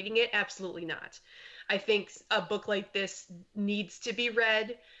regret reading it? Absolutely not. I think a book like this needs to be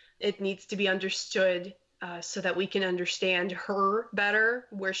read. It needs to be understood so that we can understand her better,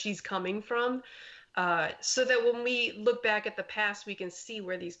 where she's coming from, so that when we look back at the past, we can see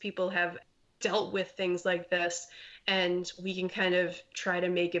where these people have dealt with things like this, and we can kind of try to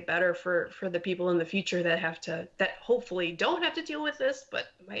make it better for the people in the future that hopefully don't have to deal with this, but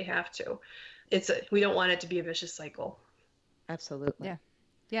might have to. We don't want it to be a vicious cycle. Absolutely.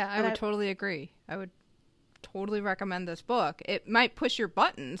 Yeah, I would totally agree. I would totally recommend this book. It might push your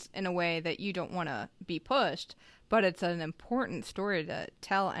buttons in a way that you don't want to be pushed, but it's an important story to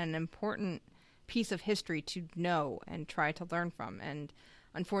tell, an important piece of history to know and try to learn from. And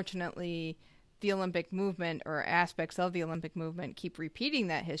unfortunately, the Olympic movement or aspects of the Olympic movement keep repeating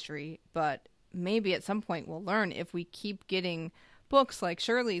that history, but maybe at some point we'll learn if we keep getting books like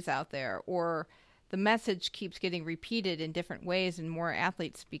Shirley's out there, or the message keeps getting repeated in different ways and more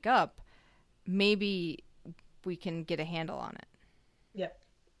athletes speak up, maybe we can get a handle on it. Yep.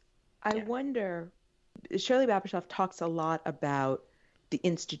 I wonder, Shirley Babashoff talks a lot about the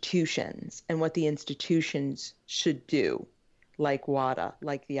institutions and what the institutions should do, like WADA,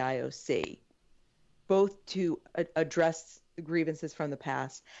 like the IOC, both to address the grievances from the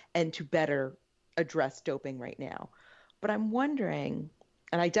past and to better address doping right now. But I'm wondering,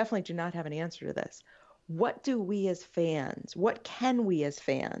 and I definitely do not have an answer to this, what do we as fans, what can we as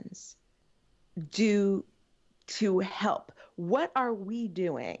fans do to help? What are we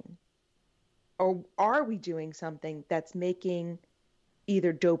doing? Or are we doing something that's making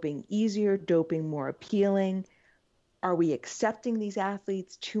either doping easier, doping more appealing? Are we accepting these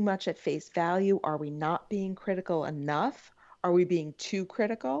athletes too much at face value? Are we not being critical enough? Are we being too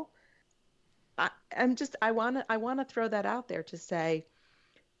critical? I want to throw that out there to say,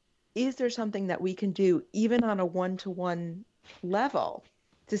 is there something that we can do even on a one-to-one level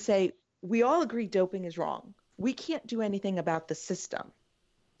to say, we all agree doping is wrong. We can't do anything about the system,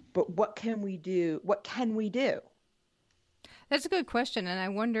 but what can we do? What can we do? That's a good question, and I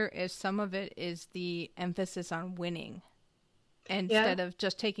wonder if some of it is the emphasis on winning instead of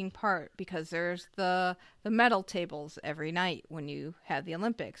just taking part, because there's the medal tables every night when you have the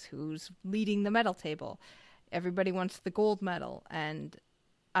Olympics. Who's leading the medal table? Everybody wants the gold medal, and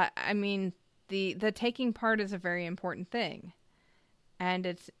I mean the taking part is a very important thing,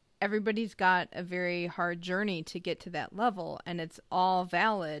 and everybody's got a very hard journey to get to that level, and it's all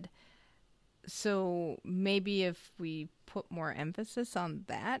valid. So maybe if we put more emphasis on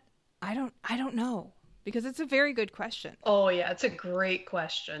that, I don't know, because it's a very good question. Oh yeah, it's a great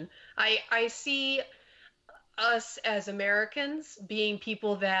question. I see us as Americans being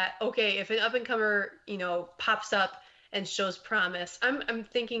people that, okay, if an up and comer, pops up and shows promise. I'm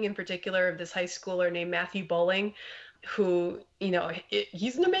thinking in particular of this high schooler named Matthew Bowling. who,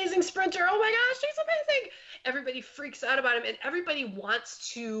 he's an amazing sprinter. Oh my gosh, he's amazing. Everybody freaks out about him, and everybody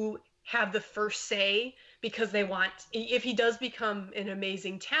wants to have the first say because they want, if he does become an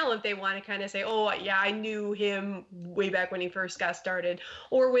amazing talent, they want to kind of say, oh yeah, I knew him way back when he first got started.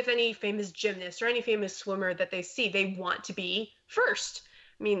 Or with any famous gymnast or any famous swimmer that they see, they want to be first.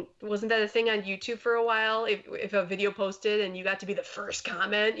 I mean, wasn't that a thing on YouTube for a while? If a video posted and you got to be the first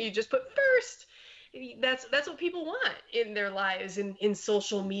comment, you just put first. That's what people want in their lives, in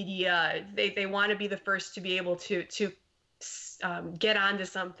social media. They want to be the first to be able to get onto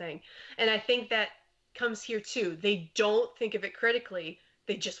something. And I think that comes here too. They don't think of it critically.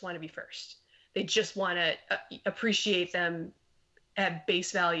 They just want to be first. They just want to appreciate them at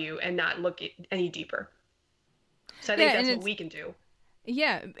base value and not look any deeper. So I think that's what we can do.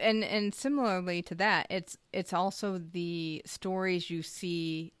 Yeah, and similarly to that, it's also the stories you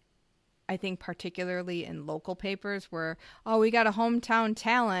see, I think particularly in local papers where, oh, we got a hometown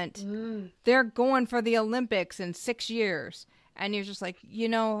talent. They're going for the Olympics in 6 years. And you're just like,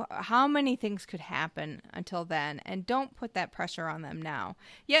 how many things could happen until then? And don't put that pressure on them now.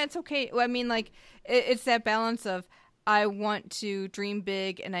 Yeah, it's okay. I mean, like, it's that balance of I want to dream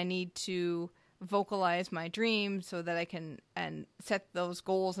big and I need to vocalize my dreams so that I can and set those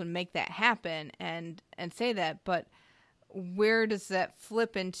goals and make that happen and say that. But where does that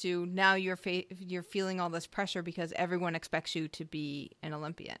flip into now you're feeling all this pressure because everyone expects you to be an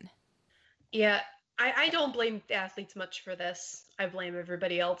Olympian? Yeah, I don't blame the athletes much for this. I blame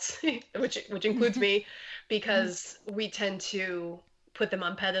everybody else, which includes me, because we tend to put them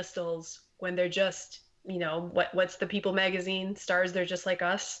on pedestals when they're just, what's the People magazine stars? They're just like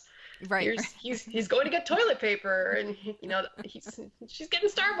us. Right. He's going to get toilet paper, and she's getting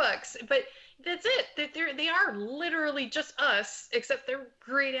Starbucks, but that's it. They are literally just us, except they're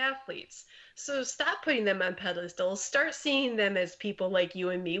great athletes. So stop putting them on pedestals. Start seeing them as people like you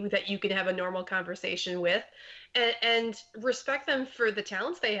and me that you can have a normal conversation with, and respect them for the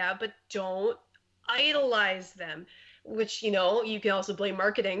talents they have, but don't idolize them. Which you can also blame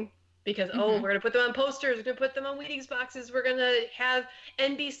marketing. Because, we're going to put them on posters, we're going to put them on Wheaties boxes, we're going to have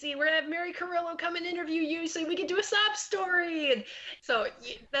NBC, we're going to have Mary Carrillo come and interview you so we can do a sob story. And so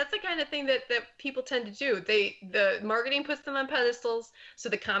that's the kind of thing that people tend to do. The marketing puts them on pedestals, so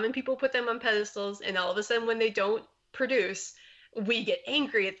the common people put them on pedestals, and all of a sudden when they don't produce, we get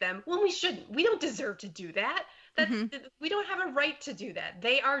angry at them when we shouldn't. We don't deserve to do that. We don't have a right to do that.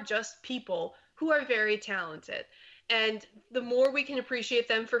 They are just people who are very talented. And the more we can appreciate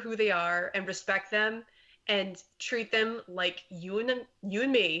them for who they are and respect them and treat them like you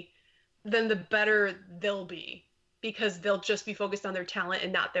and me, then the better they'll be, because they'll just be focused on their talent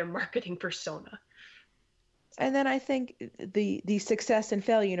and not their marketing persona. And then I think the success and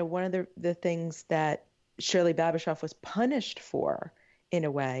failure, one of the things that Shirley Babashoff was punished for, in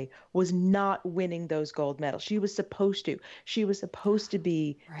a way, was not winning those gold medals. She was supposed to. She was supposed to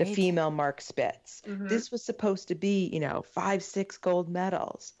be the female Mark Spitz. Mm-hmm. This was supposed to be, 5, 6 gold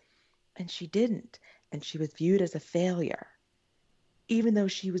medals. And she didn't. And she was viewed as a failure. Even though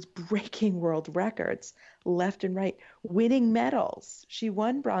she was breaking world records left and right, winning medals. She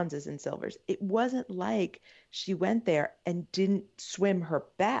won bronzes and silvers. It wasn't like she went there and didn't swim her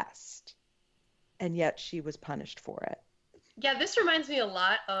best. And yet she was punished for it. Yeah, this reminds me a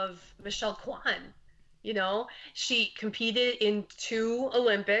lot of Michelle Kwan. She competed in 2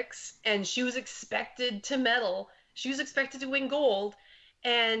 Olympics and she was expected to medal. She was expected to win gold,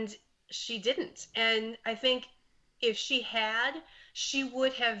 and she didn't. And I think if she had, she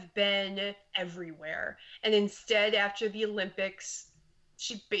would have been everywhere. And instead, after the Olympics,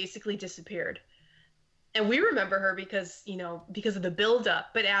 she basically disappeared. And we remember her because of the buildup.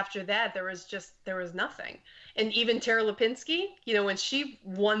 But after that, there was nothing. And even Tara Lipinski, when she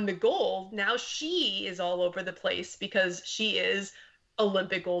won the gold, now she is all over the place because she is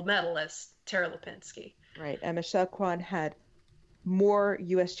Olympic gold medalist, Tara Lipinski. Right. And Michelle Kwan had more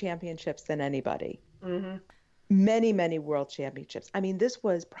U.S. championships than anybody. Mm-hmm. Many, many world championships. I mean, this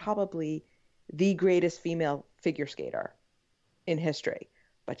was probably the greatest female figure skater in history.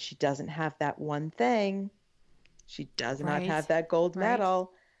 But she doesn't have that one thing. She does not have that gold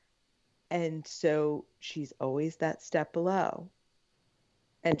medal. And so she's always that step below.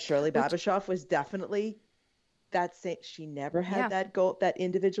 And Shirley Babashoff was definitely that same. She never had that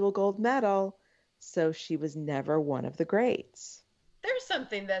individual gold medal. So she was never one of the greats. There's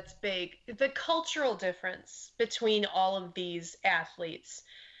something that's big. The cultural difference between all of these athletes.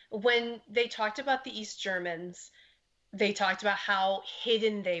 When they talked about the East Germans, they talked about how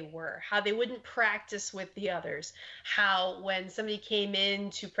hidden they were, how they wouldn't practice with the others, how when somebody came in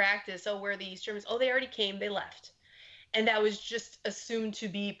to practice, where are the East Germans? Oh, they already came, they left. And that was just assumed to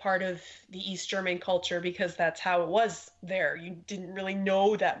be part of the East German culture because that's how it was there. You didn't really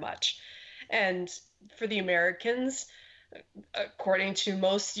know that much. And for the Americans, according to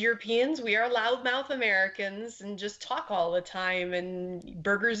most Europeans, we are loudmouth Americans and just talk all the time and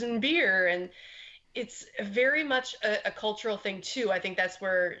burgers and beer. And it's very much a cultural thing too. I think that's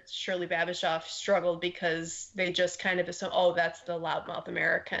where Shirley Babashoff struggled because they just kind of assume, oh, that's the loudmouth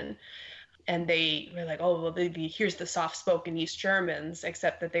American. And they were like, oh, well, here's the soft-spoken East Germans,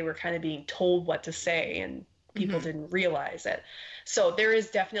 except that they were kind of being told what to say and people didn't realize it. So there is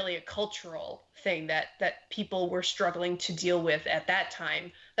definitely a cultural thing that people were struggling to deal with at that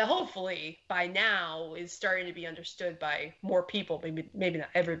time that hopefully by now is starting to be understood by more people, maybe not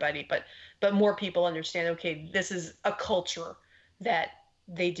everybody, but more people understand, okay, this is a culture that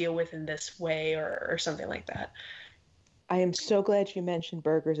they deal with in this way or something like that. I am so glad you mentioned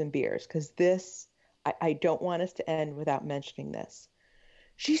burgers and beers because this, I don't want us to end without mentioning this.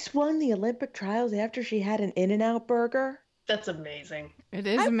 She swung the Olympic trials after she had an In-N-Out burger. That's amazing. It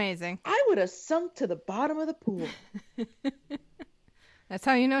is amazing. I would have sunk to the bottom of the pool. That's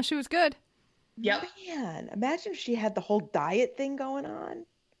how you know she was good. Yep. Man, imagine if she had the whole diet thing going on.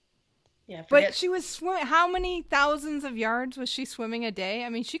 Yeah, but she was swimming. How many thousands of yards was she swimming a day? I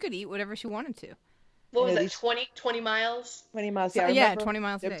mean, she could eat whatever she wanted to. What was that, 20 miles? 20 miles, yeah. Yeah, 20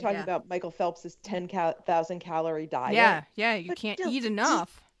 miles a day. They were talking about Michael Phelps' 10,000 calorie diet. Yeah, you can't eat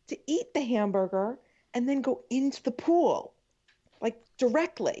enough. To eat the hamburger and then go into the pool, like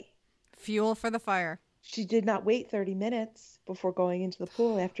directly. Fuel for the fire. She did not wait 30 minutes before going into the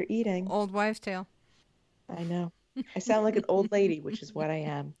pool after eating. Old wives' tale. I know. I sound like an old lady, which is what I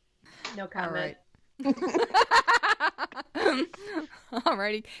am. No comment. All right.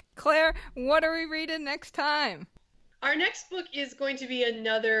 Alrighty. Claire, what are we reading next time? Our next book is going to be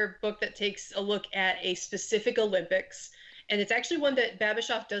another book that takes a look at a specific Olympics. And it's actually one that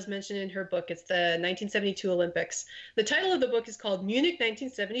Babashoff does mention in her book. It's the 1972 Olympics. The title of the book is called Munich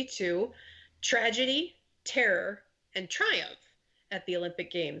 1972, Tragedy, Terror, and Triumph at the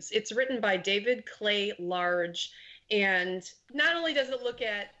Olympic Games. It's written by David Clay Large. And not only does it look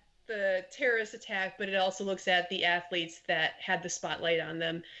at the terrorist attack, but it also looks at the athletes that had the spotlight on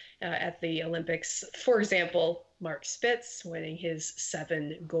them at the Olympics. For example, Mark Spitz winning his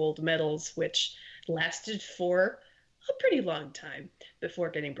 7 gold medals, which lasted for a pretty long time before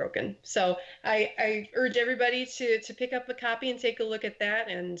getting broken. So I urge everybody to pick up a copy and take a look at that.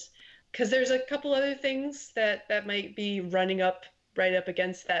 And because there's a couple other things that might be running up right up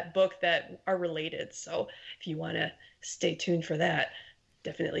against that book that are related. So if you want to stay tuned for that,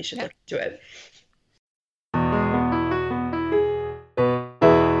 definitely should look into it.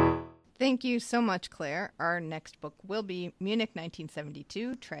 Thank you so much, Claire. Our next book will be Munich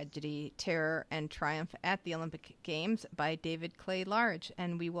 1972, Tragedy, Terror, and Triumph at the Olympic Games by David Clay Large.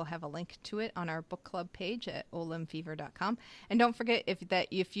 And we will have a link to it on our book club page at olimfever.com. And don't forget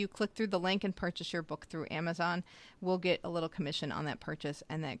if you click through the link and purchase your book through Amazon, we'll get a little commission on that purchase,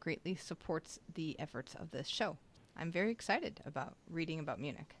 and that greatly supports the efforts of this show. I'm very excited about reading about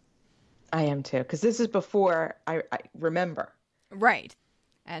Munich. I am too, because this is before I remember. Right.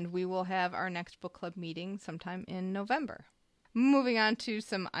 And we will have our next book club meeting sometime in November. Moving on to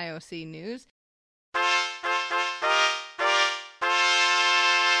some IOC news.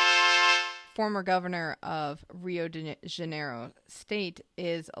 Former governor of Rio de Janeiro State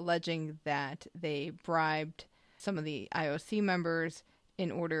is alleging that they bribed some of the IOC members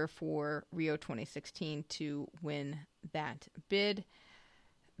in order for Rio 2016 to win that bid.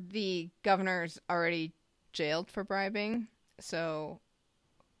 The governor's already jailed for bribing, so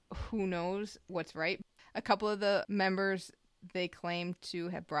who knows what's right. A couple of the members they claimed to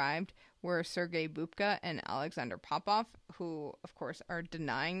have bribed were Sergei Bubka and Alexander Popov, who, of course, are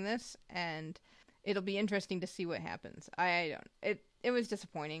denying this, and it'll be interesting to see what happens. It was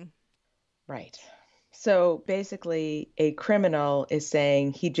disappointing. Right. So basically, a criminal is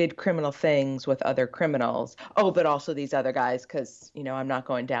saying he did criminal things with other criminals. Oh, but also these other guys, because, I'm not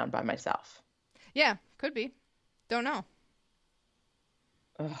going down by myself. Yeah, could be. Don't know.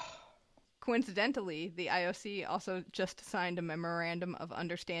 Ugh. Coincidentally, the IOC also just signed a memorandum of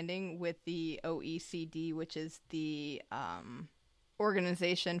understanding with the OECD, which is the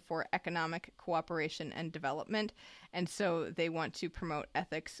Organization for Economic Cooperation and Development. And so they want to promote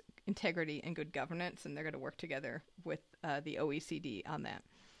ethics, integrity, and good governance, and they're going to work together with the OECD on that.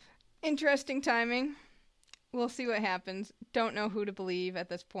 Interesting timing. We'll see what happens. Don't know who to believe at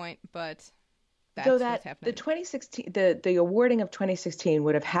this point, but that's what's happening. The 2016, the awarding of 2016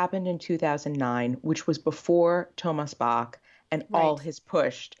 would have happened in 2009, which was before Thomas Bach and all his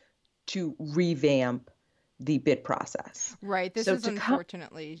push to revamp the bid process. Right. This So is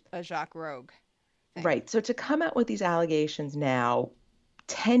unfortunately a Jacques Rogue thing. Right. So to come out with these allegations now,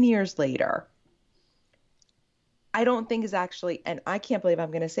 10 years later, I don't think is actually, and I can't believe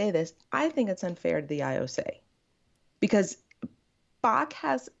I'm going to say this, I think it's unfair to the IOC. Because Bach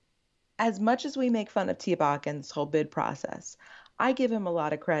has, as much as we make fun of T. Bach and this whole bid process, I give him a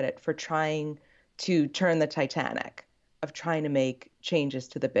lot of credit for trying to turn the Titanic, of trying to make changes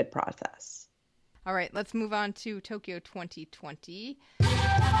to the bid process. All right, let's move on to Tokyo 2020.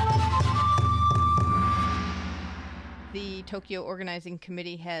 The Tokyo Organizing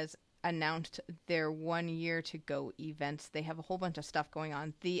Committee has announced their 1 year to go events. They have a whole bunch of stuff going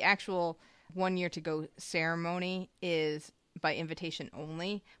on. The actual 1 year to go ceremony is by invitation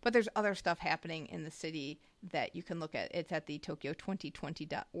only, but there's other stuff happening in the city that you can look at. It's at the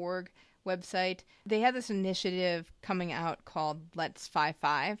Tokyo2020.org website. They have this initiative coming out called Let's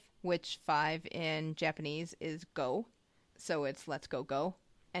 5-5, which 5 in Japanese is go. So it's Let's Go Go.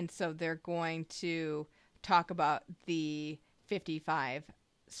 And so they're going to talk about the 55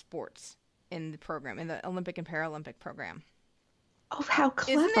 sports in the program, in the Olympic and Paralympic program. Oh, how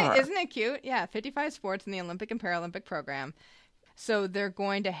clever. Isn't it cute? Yeah, 55 sports in the Olympic and Paralympic program. So they're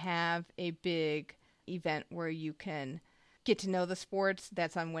going to have a big event where you can get to know the sports.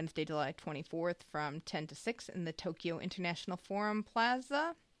 That's on Wednesday, July 24th from 10 to 6 in the Tokyo International Forum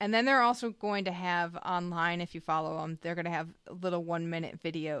Plaza. And then they're also going to have online, if you follow them, they're going to have little 1-minute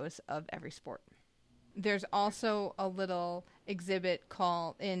videos of every sport. There's also a little exhibit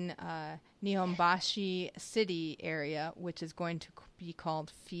called in Nihonbashi City area, which is going to be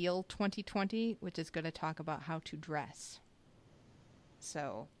called Feel 2020, which is going to talk about how to dress.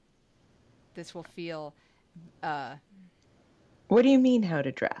 So this will feel... What do you mean, how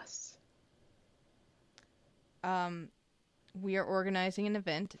to dress? We are organizing an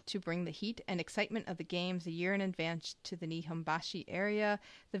event to bring the heat and excitement of the games a year in advance to the Nihonbashi area.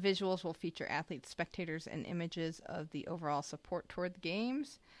 The visuals will feature athletes, spectators, and images of the overall support toward the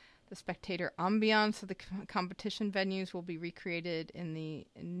games. The spectator ambiance of the competition venues will be recreated in the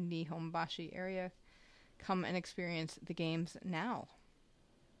Nihonbashi area. Come and experience the games now.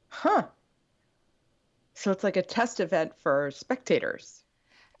 Huh. So it's like a test event for spectators.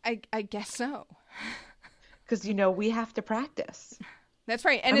 I guess so. Because, we have to practice. That's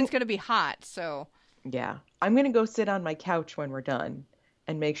right. And it's going to be hot, so... Yeah. I'm going to go sit on my couch when we're done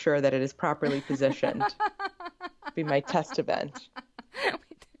and make sure that it is properly positioned. Be my test event.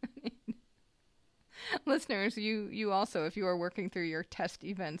 Listeners, you also, if you are working through your test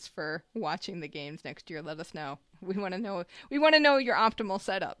events for watching the games next year, let us know. We want to know your optimal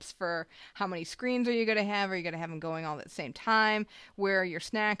setups for how many screens are you going to have? Are you going to have them going all at the same time? Where are your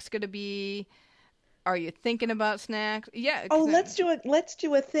snacks going to be? Are you thinking about snacks? Yeah. Oh, let's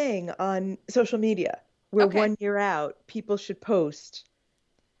do a thing on social media where 1 year out, people should post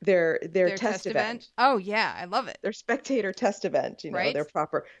their test event. Oh yeah, I love it. Their spectator test event. Right? Their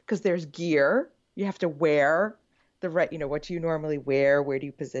proper, because there's gear you have to wear. The right, what do you normally wear? Where do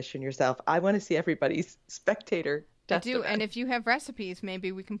you position yourself? I want to see everybody's spectator test event. And if you have recipes,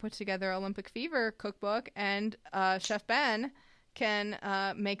 maybe we can put together Olympic Fever cookbook, and Chef Ben can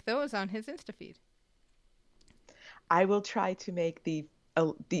make those on his InstaFeed. I will try to make the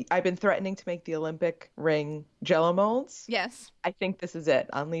I've been threatening to make the Olympic ring Jell-O molds. Yes. I think this is it.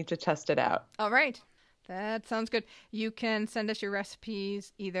 I'll need to test it out. All right. That sounds good. You can send us your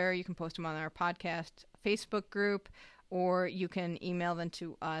recipes. Either you can post them on our podcast Facebook group, or you can email them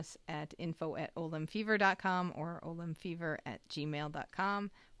to us at info@olimfever.com or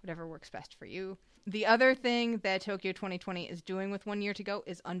olimfever@gmail.com, whatever works best for you. The other thing that Tokyo 2020 is doing with 1 year to go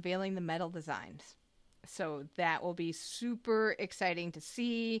is unveiling the medal designs. So that will be super exciting to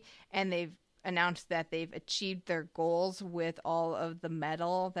see. And they've announced that they've achieved their goals with all of the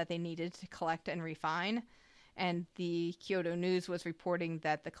metal that they needed to collect and refine. And the Kyoto News was reporting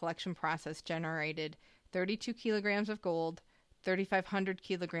that the collection process generated 32 kilograms of gold, 3,500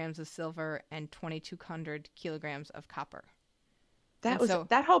 kilograms of silver, and 2,200 kilograms of copper.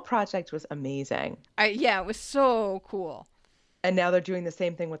 That whole project was amazing. Yeah, it was so cool. And now they're doing the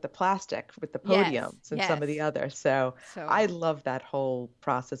same thing with the plastic, with the podiums and some of the others. So I love that whole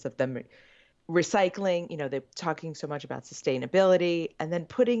process of them recycling. They're talking so much about sustainability and then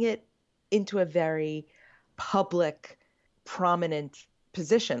putting it into a very public, prominent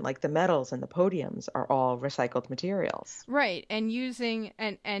position. Like the medals and the podiums are all recycled materials. Right. And using,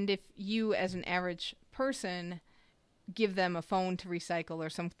 and if you as an average person give them a phone to recycle or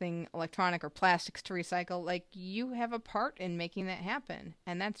something electronic or plastics to recycle, like, you have a part in making that happen.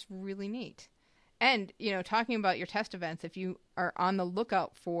 And that's really neat. And, talking about your test events, if you are on the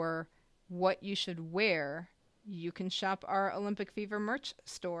lookout for what you should wear, you can shop our Olympic Fever merch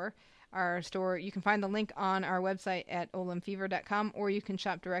store. Our store, you can find the link on our website at olympfever.com, or you can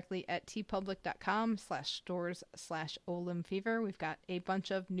shop directly at tpublic.com/stores/olympfever. We've got a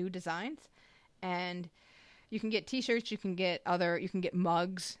bunch of new designs, and you can get t-shirts, you can get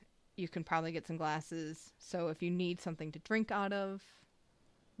mugs, you can probably get some glasses. So if you need something to drink out of,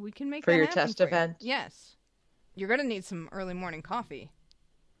 we can make for that your happen test for event. You. Yes. You're going to need some early morning coffee,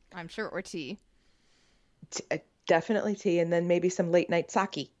 I'm sure, or tea. Definitely tea, and then maybe some late night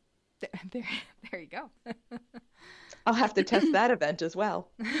sake. There you go. I'll have to test that event as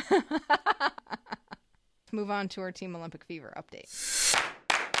well. Let's move on to our Team Olympic Fever update.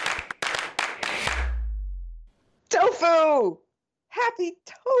 Tofu! Happy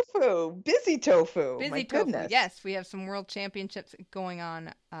tofu! Busy tofu! Busy My tofu. goodness. Yes, we have some world championships going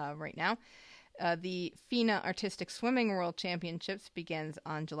on right now. The FINA Artistic Swimming World Championships begins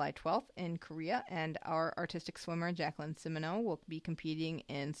on July 12th in Korea, and our artistic swimmer, Jacqueline Simoneau, will be competing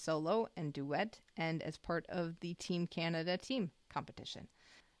in solo and duet and as part of the Team Canada team competition.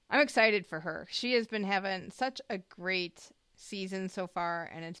 I'm excited for her. She has been having such a great season so far,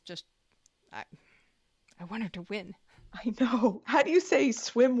 and it's just, I want her to win. I know. How do you say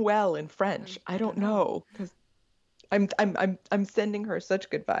swim well in French? I don't know. Because I'm sending her such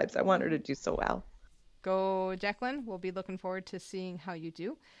good vibes. I want her to do so well. Go, Jacqueline. We'll be looking forward to seeing how you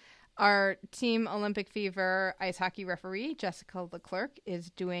do. Our Team Olympic Fever ice hockey referee, Jessica Leclerc,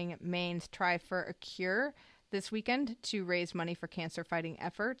 is doing Maine's Try for a Cure this weekend to raise money for cancer-fighting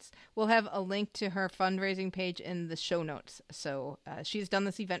efforts. We'll have a link to her fundraising page in the show notes. So she's done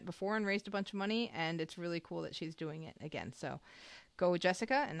this event before and raised a bunch of money, and it's really cool that she's doing it again. So go,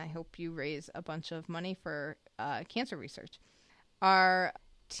 Jessica, and I hope you raise a bunch of money for cancer research. Our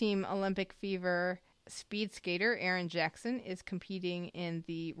Team Olympic Fever speed skater, Erin Jackson, is competing in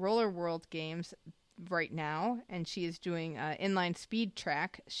the Roller World Games right now, and she is doing inline speed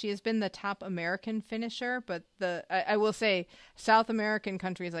track. She has been the top American finisher, but I will say South American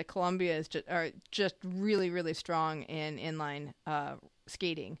countries like Colombia are just really, really strong in inline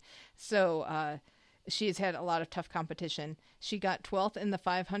skating. So she's had a lot of tough competition. She got 12th in the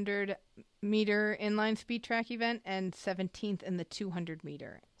 500-meter inline speed track event and 17th in the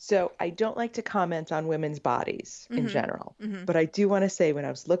 200-meter. So I don't like to comment on women's bodies in general, but I do want to say when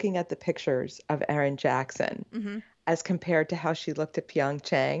I was looking at the pictures of Erin Jackson as compared to how she looked at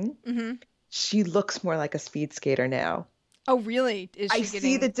Pyeongchang, she looks more like a speed skater now. Oh, really?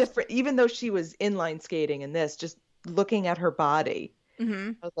 See the difference, even though she was inline skating in this, just looking at her body.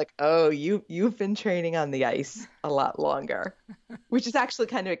 I was like, oh, you've been training on the ice a lot longer, which is actually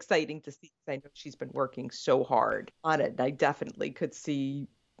kind of exciting to see. I know she's been working so hard on it. And I definitely could see,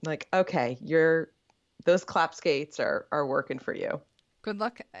 like, okay, those clap skates are working for you. Good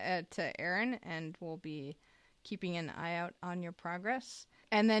luck to Erin, and we'll be keeping an eye out on your progress.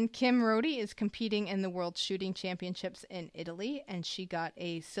 And then Kim Rohde is competing in the World Shooting Championships in Italy, and she got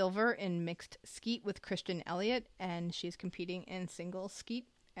a silver in mixed skeet with Christian Elliott, and she's competing in single skeet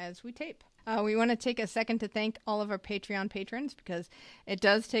as we tape. We want to take a second to thank all of our Patreon patrons, because it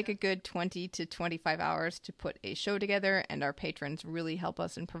does take a good 20 to 25 hours to put a show together, and our patrons really help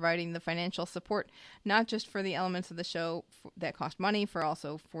us in providing the financial support, not just for the elements of the show that cost money,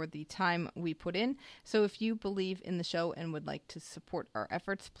 also for the time we put in. So if you believe in the show and would like to support our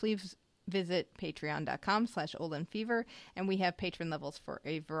efforts, please visit patreon.com/OlinFever, and we have patron levels for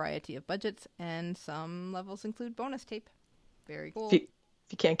a variety of budgets, and some levels include bonus tape. Very cool.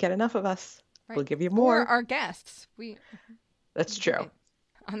 If you can't get enough of us, we'll give you more. Or our guests. That's true. Okay.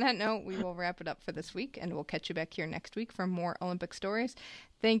 On that note, we will wrap it up for this week, and we'll catch you back here next week for more Olympic stories.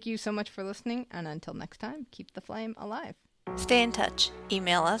 Thank you so much for listening, and until next time, keep the flame alive. Stay in touch.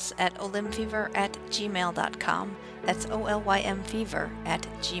 Email us at olimfever@gmail.com. That's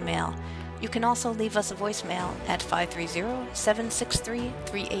OLYMfever@gmail. You can also leave us a voicemail at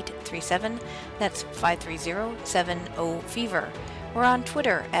 530-763-3837. That's 530-70-FEVER. We're on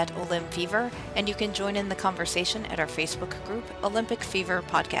Twitter at OlymFever, and you can join in the conversation at our Facebook group, Olympic Fever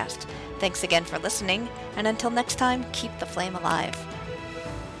Podcast. Thanks again for listening, and until next time, keep the flame alive.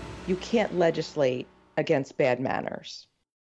 You can't legislate against bad manners.